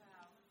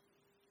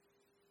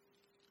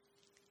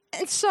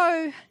 And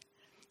so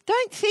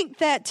don't think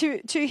that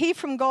to hear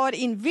from God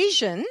in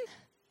vision,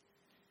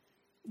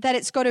 that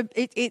it's got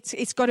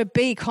to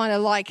be kind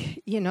of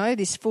like,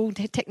 this full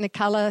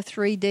Technicolor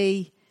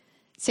 3D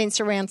sense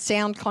around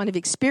sound kind of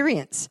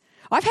experience.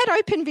 I've had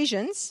open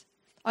visions,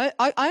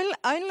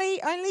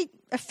 only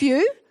a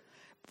few.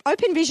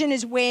 Open vision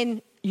is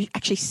when you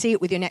actually see it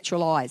with your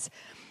natural eyes.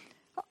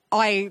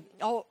 I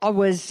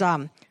was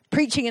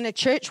preaching in a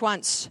church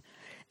once,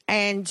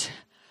 and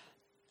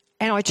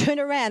I turned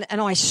around and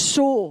I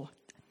saw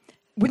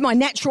with my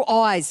natural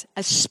eyes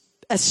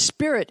a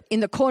spirit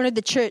in the corner of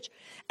the church,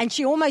 and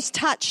she almost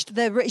touched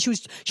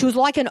she was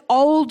like an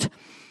old.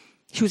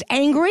 She was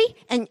angry,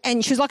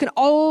 and she was like an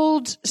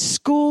old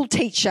school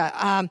teacher.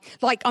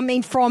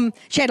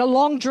 She had a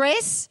long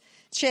dress.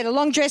 She had a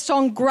long dress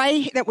on,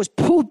 grey, that was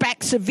pulled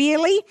back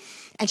severely,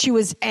 and she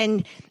was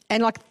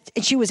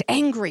she was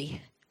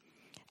angry,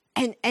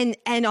 and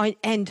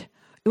it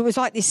was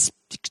like this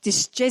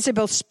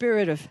Jezebel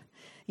spirit of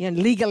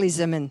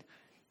legalism and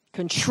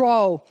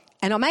control.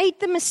 And I made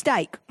the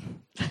mistake.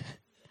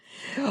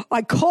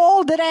 I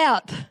called it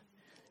out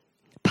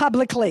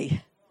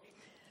publicly.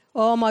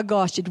 Oh my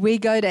gosh, did we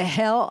go to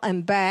hell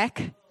and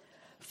back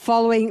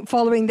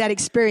following that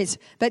experience?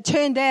 But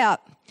turned out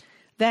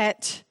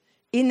that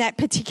in that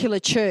particular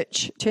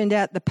church,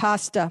 the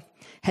pastor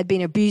had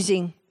been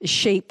abusing the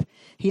sheep.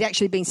 He'd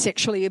actually been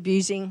sexually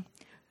abusing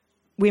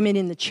women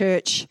in the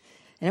church.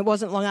 And it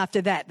wasn't long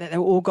after that they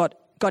all got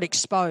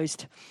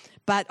exposed.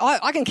 But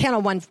I can count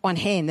on one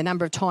hand the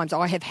number of times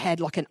I have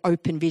had like an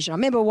open vision. I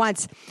remember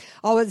once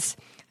I was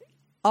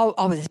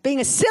being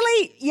a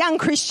silly young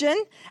Christian,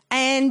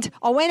 and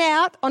I went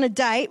out on a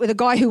date with a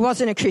guy who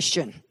wasn't a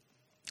Christian.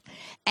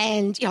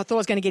 And I thought I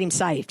was going to get him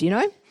saved,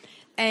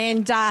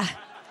 And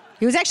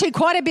he was actually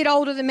quite a bit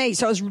older than me,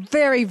 so it was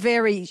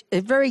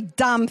a very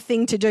dumb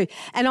thing to do.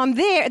 And I'm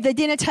there at the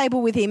dinner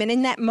table with him, and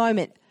in that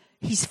moment,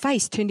 his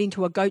face turned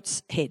into a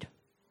goat's head.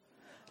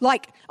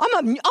 Like,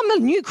 I'm a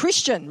new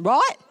Christian,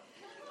 right?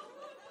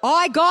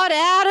 I got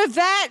out of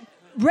that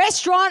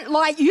restaurant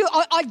like you.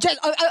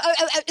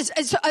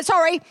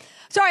 Sorry,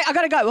 I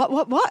gotta go.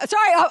 What?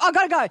 Sorry, I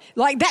gotta go.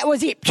 Like that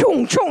was it.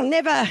 Chung,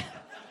 never.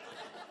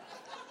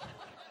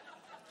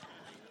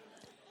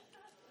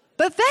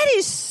 But that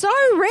is so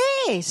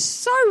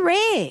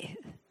rare.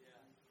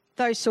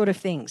 Those sort of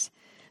things.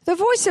 The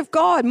voice of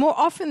God, more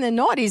often than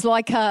not, is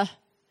like a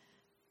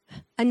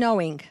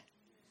knowing.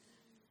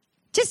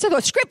 Just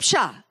a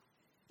scripture.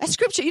 A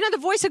scripture. The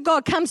voice of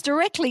God comes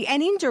directly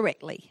and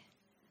indirectly.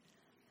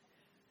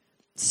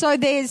 So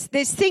there's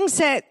things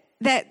that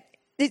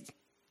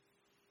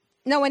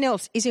no one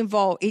else is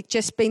involved. It's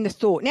just been the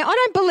thought. Now, I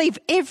don't believe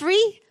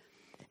every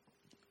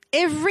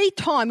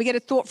time we get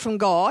a thought from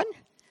God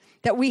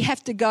that we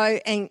have to go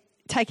and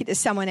take it to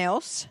someone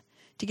else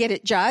to get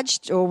it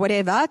judged or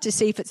whatever to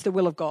see if it's the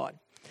will of God.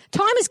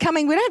 Time is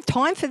coming. We don't have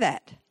time for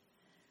that.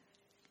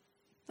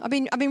 I've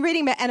been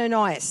reading about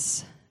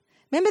Ananias.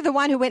 Remember the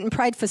one who went and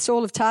prayed for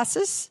Saul of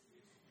Tarsus?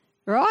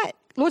 Right?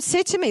 Lord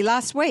said to me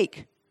last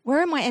week, where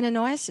are my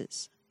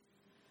Ananiases?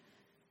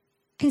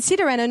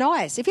 Consider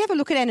Ananias. If you have a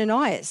look at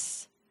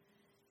Ananias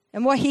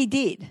and what he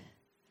did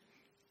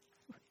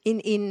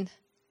in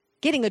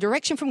getting a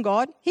direction from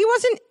God, he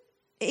wasn't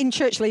in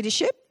church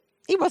leadership.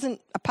 He wasn't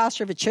a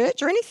pastor of a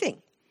church or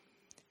anything.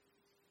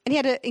 And he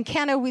had an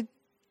encounter with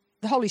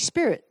the Holy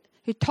Spirit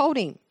who told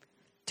him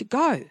to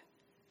go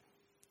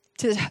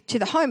to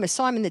the home of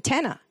Simon the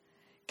Tanner.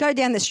 Go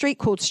down the street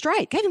called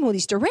Straight. Gave him all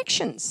these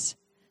directions.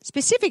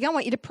 Specific, I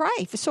want you to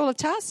pray for Saul of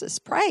Tarsus.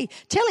 Pray.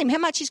 Tell him how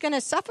much he's going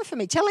to suffer for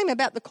me. Tell him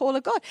about the call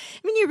of God.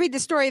 When you read the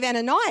story of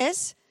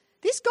Ananias,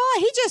 this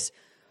guy,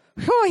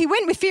 he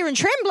went with fear and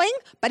trembling,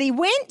 but he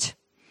went,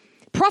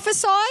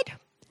 prophesied,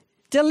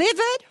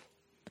 delivered,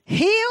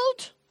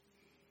 healed,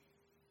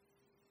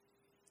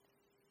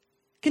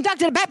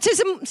 conducted a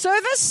baptism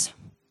service.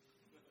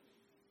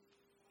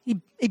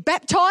 He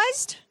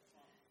baptized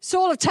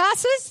Saul of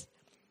Tarsus.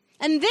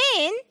 And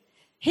then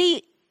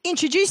he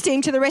introduced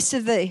him to the rest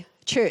of the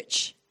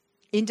church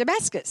in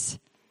Damascus.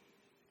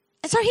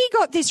 And so he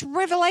got this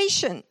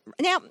revelation.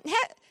 Now,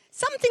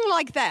 something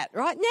like that,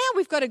 right? Now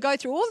we've got to go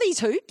through all these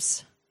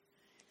hoops.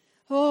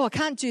 Oh, I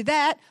can't do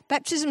that.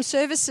 Baptism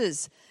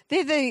services.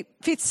 They're the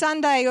fifth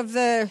Sunday of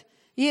the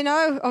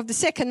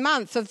second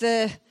month of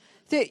the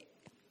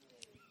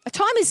a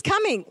time is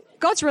coming.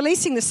 God's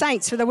releasing the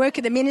saints for the work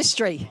of the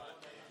ministry.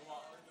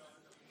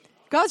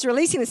 God's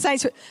releasing the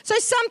saints. So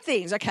some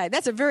things, okay,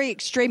 that's a very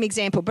extreme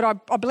example,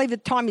 but I believe the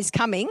time is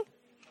coming.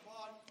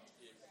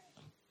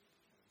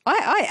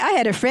 I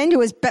had a friend who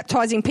was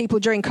baptising people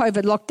during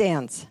COVID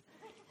lockdowns,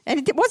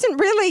 and it wasn't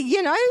really,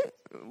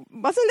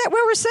 wasn't that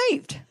well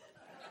received.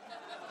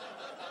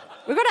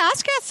 We've got to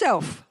ask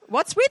ourselves,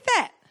 what's with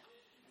that?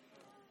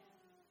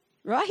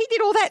 Right? He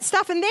did all that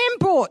stuff and then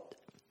brought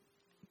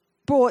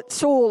brought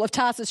Saul of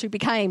Tarsus, who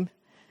became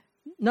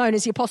known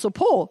as the Apostle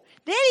Paul.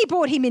 Then he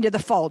brought him into the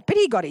fold, but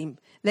he got him,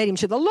 led him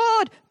to the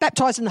Lord,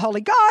 baptized in the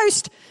Holy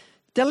Ghost,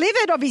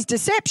 delivered of his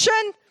deception,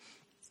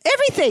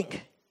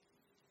 everything.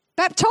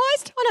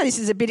 Baptized? I know this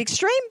is a bit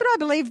extreme, but I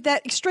believe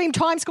that extreme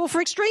times call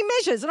for extreme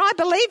measures. And I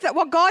believe that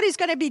what God is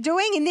going to be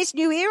doing in this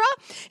new era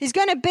is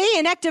going to be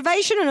an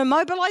activation and a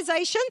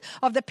mobilization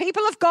of the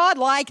people of God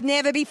like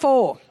never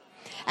before.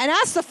 And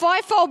us, the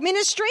fivefold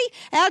ministry,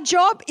 our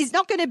job is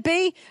not going to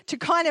be to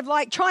kind of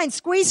like try and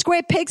squeeze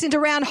square pegs into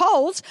round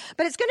holes,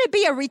 but it's going to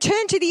be a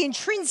return to the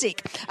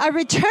intrinsic, a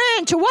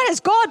return to what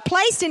has God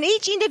placed in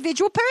each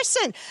individual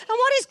person. And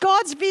what is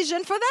God's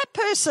vision for that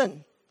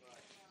person?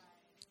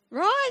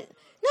 Right?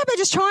 No, but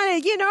just trying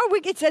to,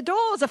 it's the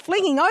doors are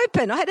flinging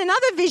open. I had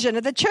another vision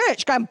of the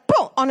church going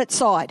boom on its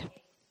side.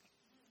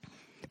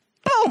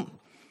 Boom.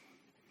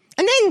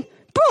 And then,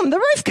 boom, the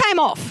roof came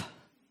off.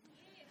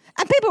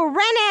 And people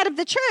ran out of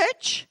the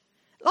church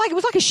like it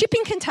was like a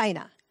shipping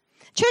container.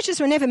 Churches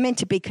were never meant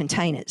to be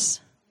containers.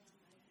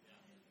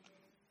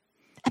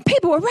 And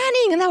people were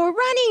running and they were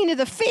running into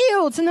the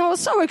fields and they were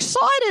so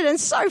excited and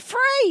so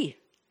free.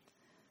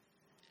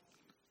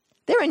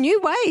 There are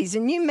new ways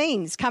and new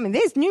means coming.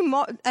 There's and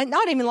I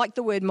don't even like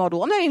the word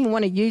model. I don't even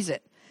want to use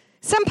it.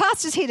 Some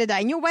pastors here today,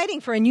 and you're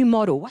waiting for a new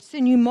model. What's the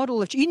new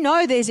model? You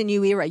know there's a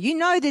new era. You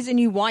know there's a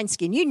new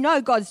wineskin. You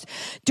know God's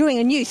doing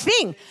a new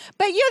thing.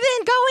 But you're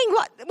then going,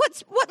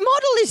 what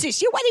model is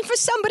this? You're waiting for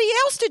somebody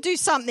else to do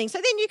something so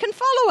then you can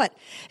follow it.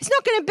 It's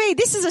not going to be,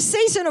 this is a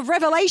season of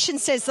revelation,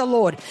 says the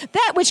Lord.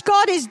 That which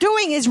God is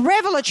doing is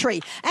revelatory,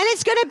 and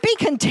it's going to be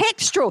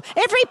contextual.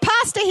 Every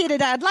pastor here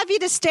today, I'd love you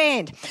to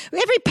stand.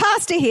 Every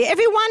pastor here,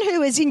 everyone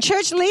who is in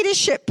church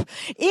leadership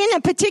in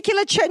a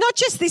particular church, not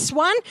just this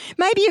one,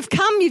 maybe you've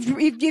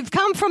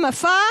come from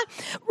afar.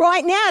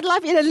 Right now, I'd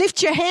love you to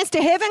lift your hands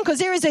to heaven because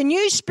there is a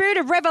new spirit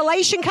of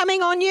revelation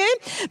coming on you,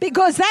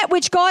 because that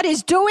which God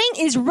is doing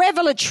is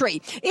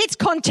revelatory. It's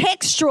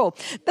contextual.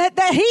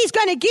 That He's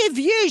going to give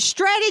you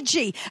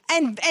strategy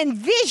and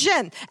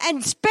vision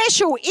and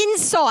special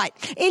insight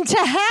into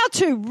how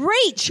to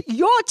reach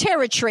your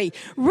territory,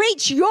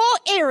 reach your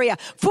area,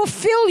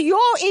 fulfill your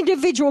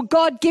individual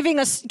God-given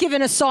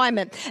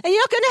assignment. And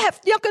you're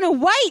not going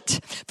to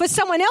wait for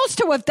someone else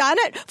to have done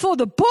it, for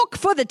the book,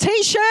 for the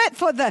T-shirt,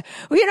 for the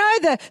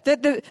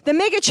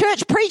mega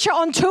church preacher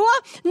on tour.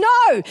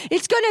 No,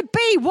 it's going to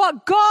be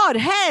what God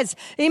has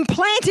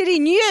implanted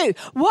in you,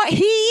 what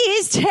He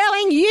is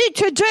telling you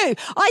to do.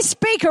 I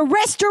speak a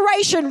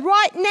restoration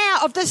right now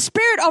of the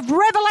spirit of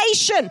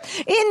revelation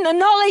in the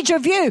knowledge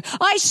of you.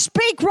 I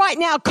speak right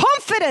now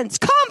confidence.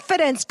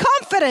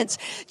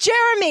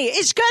 Jeremy,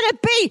 it's going to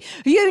be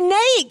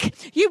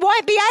unique. You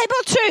won't be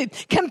able to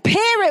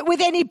compare it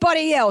with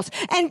anybody else.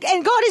 And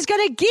God is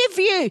going to give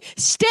you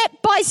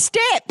step by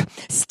step.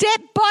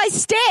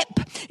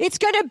 It's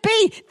going to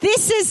be,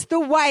 this is the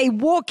way,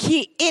 walk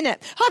ye in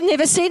it. I've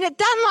never seen it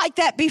done like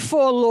that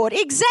before, Lord.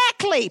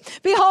 Exactly.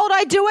 Behold,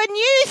 I do a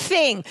new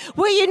thing.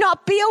 Will you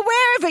not be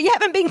aware of it? You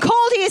haven't been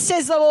called here,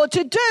 says the Lord,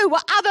 to do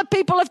what other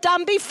people have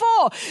done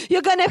before.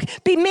 You're going to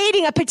be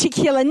meeting a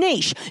particular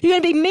niche. You're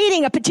going to be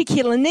meeting a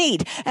particular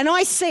need. And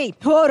I see,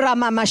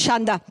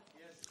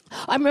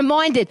 I'm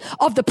reminded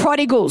of the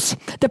prodigals.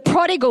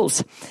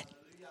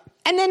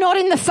 And they're not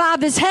in the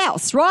Father's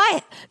house,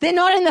 right? They're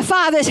not in the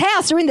Father's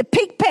house. They're in the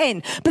pig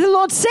pen. But the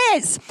Lord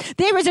says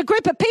there is a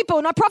group of people,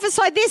 and I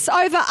prophesy this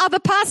over other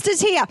pastors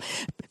here.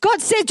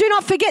 God says, do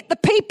not forget the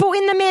people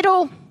in the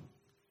middle.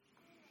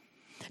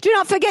 Do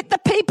not forget the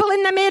people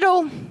in the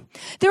middle.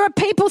 There are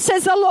people,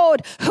 says the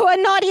Lord, who are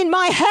not in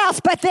my house,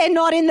 but they're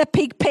not in the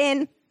pig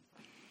pen.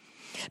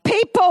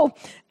 People,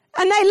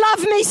 and they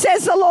love me,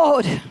 says the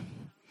Lord.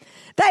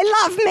 They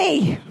love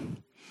me,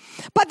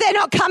 but they're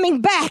not coming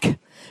back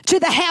to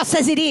the house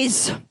as it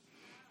is.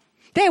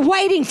 They're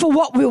waiting for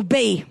what will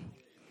be.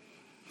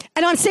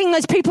 And I'm seeing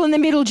those people in the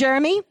middle,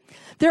 Jeremy.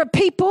 There are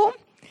people,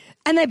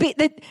 and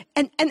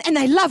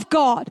they love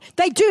God.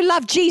 They do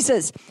love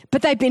Jesus,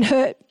 but they've been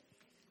hurt,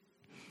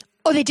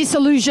 or they're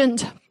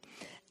disillusioned,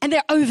 and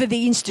they're over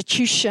the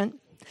institution.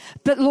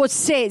 But the Lord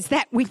says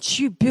that which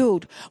you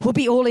build will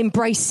be all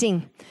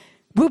embracing,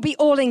 will be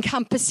all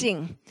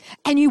encompassing,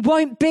 and you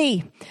won't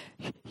be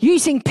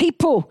using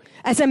people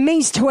as a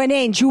means to an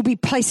end. You'll be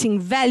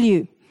placing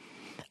value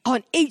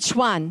on each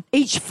one,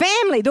 each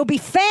family. There'll be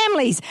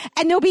families,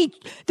 and there'll be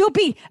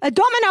a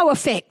domino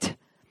effect.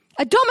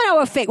 A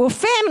domino effect. Well,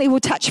 family will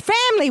touch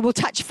family.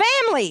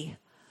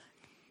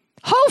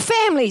 Whole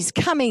families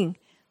coming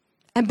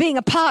and being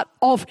a part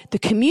of the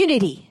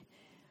community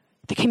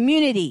that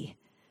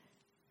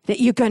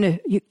you're going to,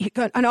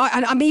 and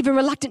I'm even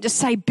reluctant to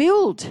say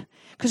build,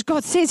 because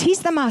God says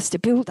He's the master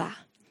builder.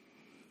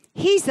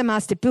 He's the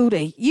master builder.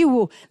 You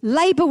will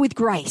labor with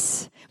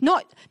grace.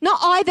 Not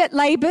I that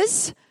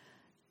labors,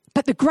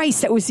 but the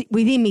grace that was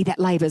within me that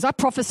labors. I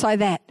prophesy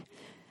that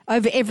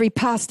over every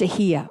pastor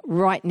here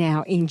right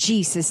now in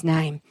Jesus'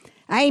 name.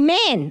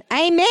 Amen.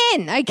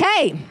 Amen.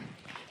 Okay.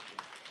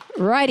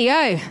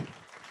 Rightio.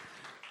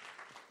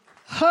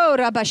 Ho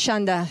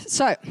rabashanda.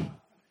 So,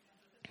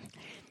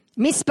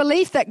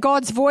 Misbelief that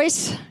God's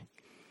voice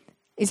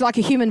is like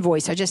a human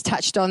voice. I just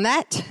touched on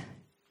that.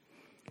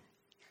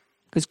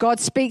 Because God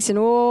speaks in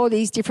all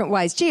these different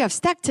ways. Gee, I've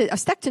stuck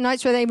to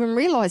notes without even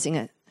realising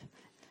it.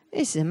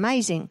 This is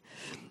amazing.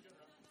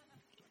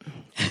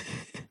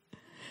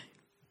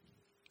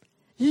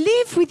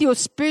 Live with your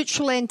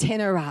spiritual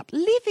antenna up.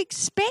 Live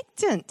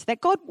expectant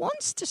that God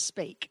wants to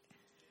speak.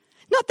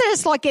 Not that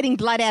it's like getting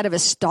blood out of a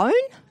stone.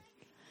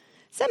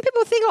 Some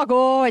people think like,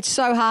 oh, it's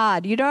so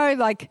hard, you know,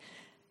 like,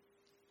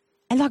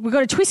 and like we've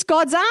got to twist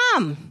God's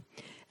arm.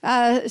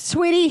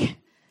 Sweetie,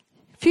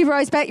 a few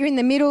rows back, you're in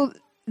the middle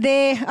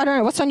there. I don't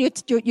know, what's on your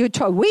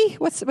toe?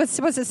 What's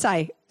it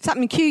say?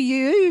 Something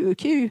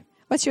Q.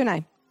 What's your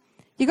name?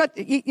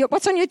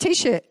 What's on your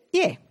T-shirt?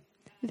 Yeah,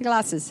 with the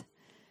glasses.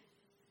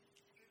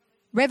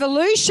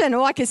 Revolution.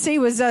 All I could see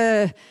was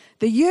the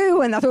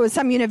U, and I thought it was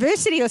some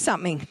university or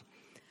something.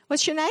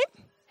 What's your name?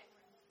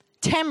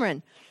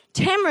 Tamron.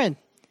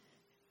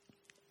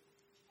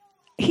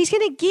 He's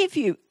going to give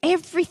you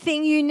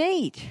everything you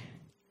need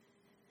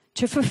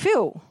to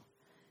fulfill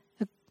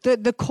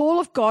the call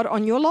of God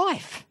on your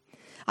life.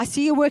 I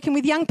see you working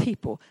with young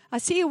people. I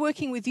see you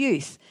working with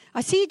youth.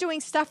 I see you doing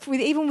stuff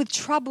even with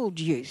troubled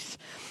youth,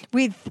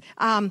 with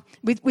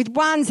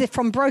ones that are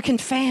from broken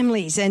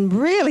families and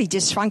really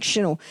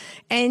dysfunctional.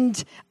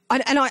 And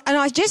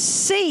I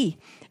just see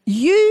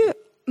you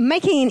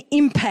making an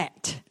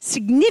impact,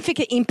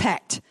 significant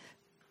impact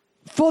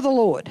for the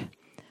Lord,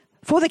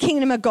 for the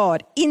kingdom of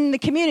God in the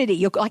community.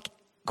 You're like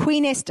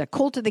Queen Esther,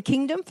 called to the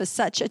kingdom for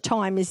such a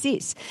time as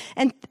this.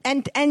 And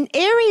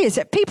areas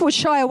that people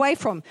shy away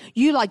from,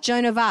 you like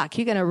Joan of Arc,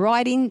 you're going to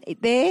ride in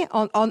there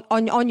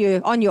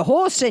on your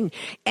horse and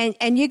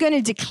you're going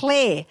to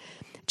declare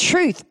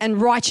truth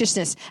and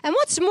righteousness. And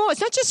what's more,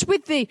 it's not just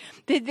with the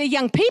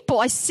young people.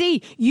 I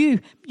see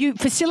you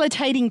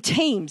facilitating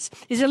teams.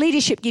 There's a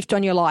leadership gift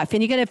on your life,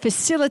 and you're going to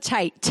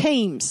facilitate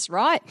teams,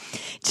 right,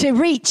 to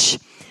reach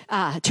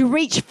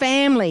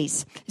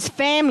families.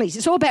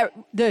 It's all about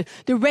the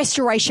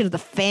restoration of the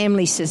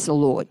family, says the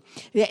Lord.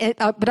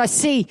 But I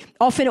see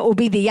often it will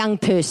be the young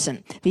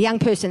person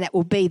that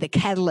will be the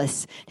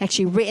catalyst.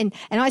 Actually, and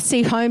I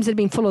see homes that have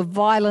been full of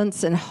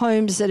violence and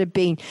homes that have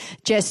been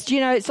just,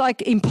 it's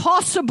like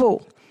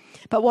impossible.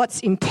 But what's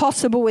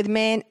impossible with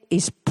man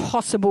is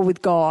possible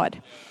with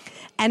God.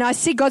 And I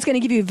see God's going to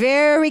give you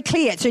very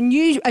clear. It's a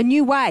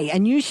new way, a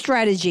new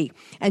strategy,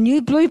 a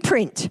new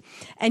blueprint,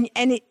 and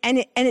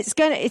it's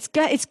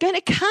going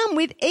to come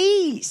with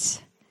ease.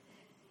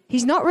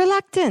 He's not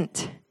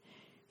reluctant.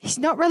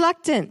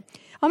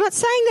 I'm not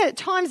saying that at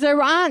times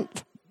there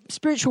aren't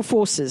spiritual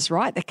forces,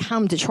 right, that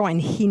come to try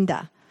and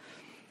hinder.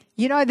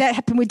 You know, that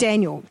happened with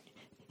Daniel.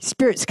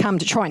 Spirits come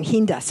to try and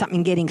hinder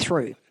something getting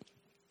through.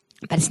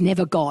 But it's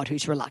never God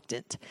who's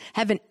reluctant.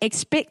 Have an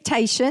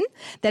expectation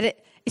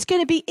that it's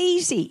going to be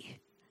easy.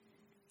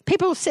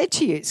 People said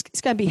to you,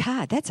 it's going to be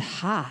hard. That's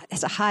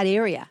a hard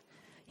area.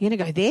 You're going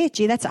to go there?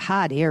 Gee, that's a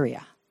hard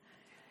area.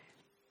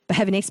 But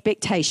have an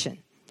expectation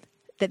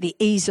that the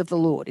ease of the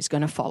Lord is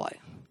going to follow.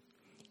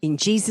 In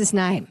Jesus'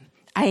 name,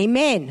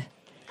 amen.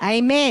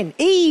 Amen.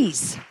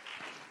 Ease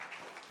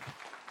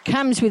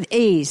comes with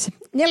ease.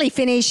 Nearly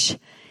finished.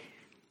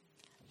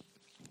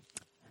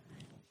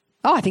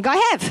 Oh, I think I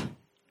have.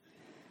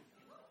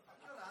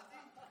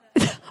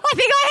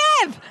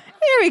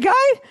 Here we go.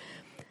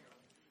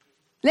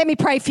 Let me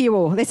pray for you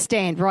all. Let's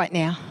stand right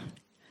now.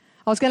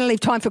 I was going to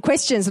leave time for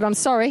questions, but I'm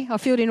sorry. I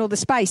filled in all the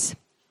space.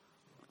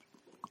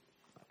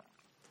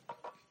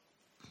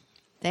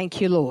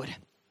 Thank you, Lord.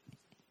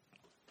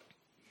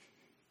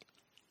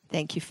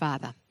 Thank you,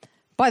 Father.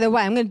 By the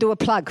way, I'm going to do a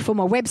plug for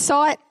my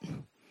website,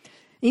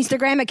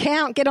 Instagram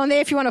account. Get on there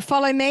if you want to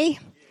follow me.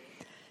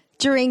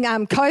 During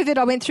COVID,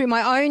 I went through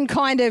my own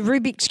kind of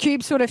Rubik's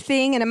Cube sort of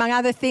thing, and among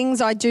other things,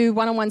 I do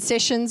one-on-one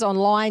sessions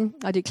online.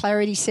 I do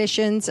clarity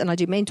sessions, and I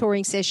do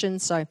mentoring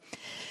sessions. So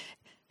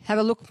have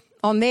a look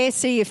on there,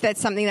 see if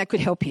that's something that could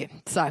help you.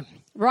 So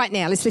right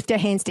now, let's lift our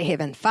hands to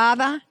heaven.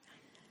 Father,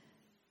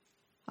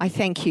 I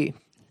thank you.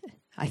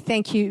 I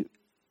thank you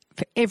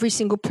for every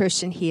single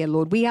person here,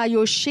 Lord. We are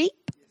your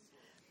sheep,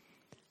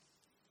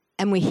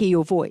 and we hear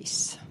your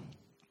voice.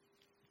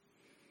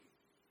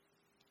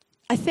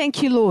 I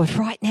thank you, Lord,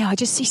 right now. I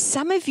just see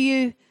some of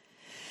you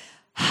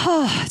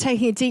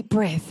taking a deep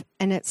breath,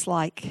 and it's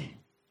like,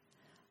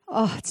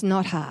 it's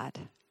not hard.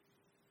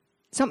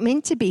 It's not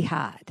meant to be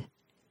hard.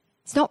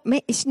 It's not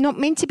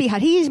meant to be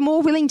hard. He is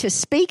more willing to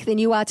speak than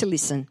you are to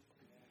listen.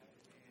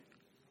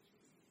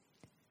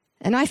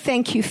 And I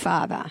thank you,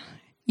 Father.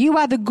 You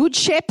are the good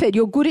shepherd.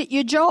 You're good at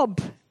your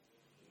job.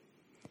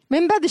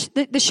 Remember,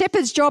 the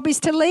shepherd's job is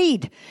to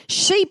lead.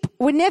 Sheep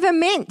were never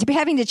meant to be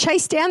having to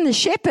chase down the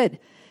shepherd,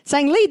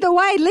 saying, lead the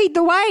way, lead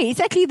the way. It's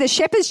actually the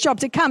shepherd's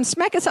job to come,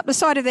 smack us up the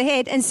side of the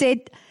head and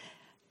said,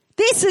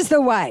 this is the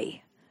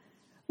way.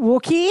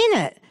 Walk ye in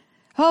it.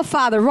 Oh,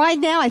 Father, right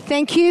now I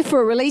thank you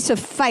for a release of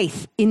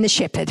faith in the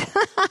shepherd.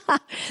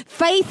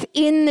 Faith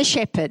in the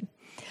shepherd.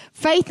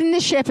 Faith in the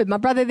shepherd. My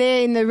brother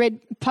there in the red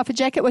puffer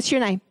jacket, what's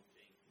your name?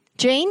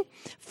 Jean,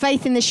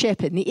 faith in the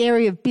shepherd. In the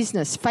area of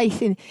business,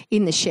 faith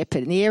in the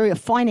shepherd. In the area of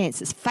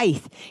finances,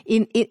 faith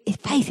in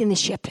the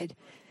shepherd.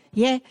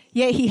 Yeah,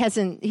 he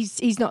hasn't.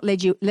 He's not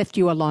left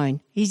you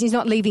alone. He's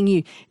not leaving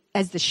you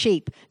as the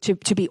sheep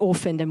to be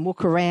orphaned and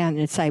walk around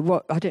and say,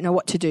 "What? I don't know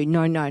what to do."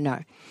 No.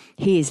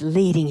 He is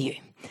leading you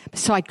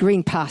beside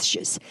green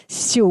pastures,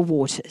 still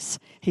waters.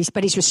 He's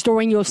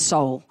restoring your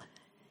soul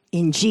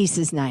in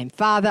Jesus' name.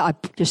 Father, I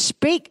just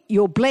speak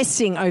your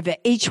blessing over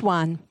each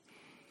one.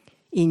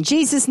 In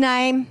Jesus'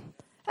 name,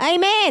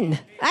 amen.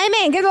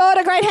 Amen. Give the Lord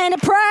a great hand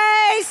of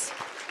praise.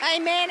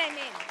 Amen.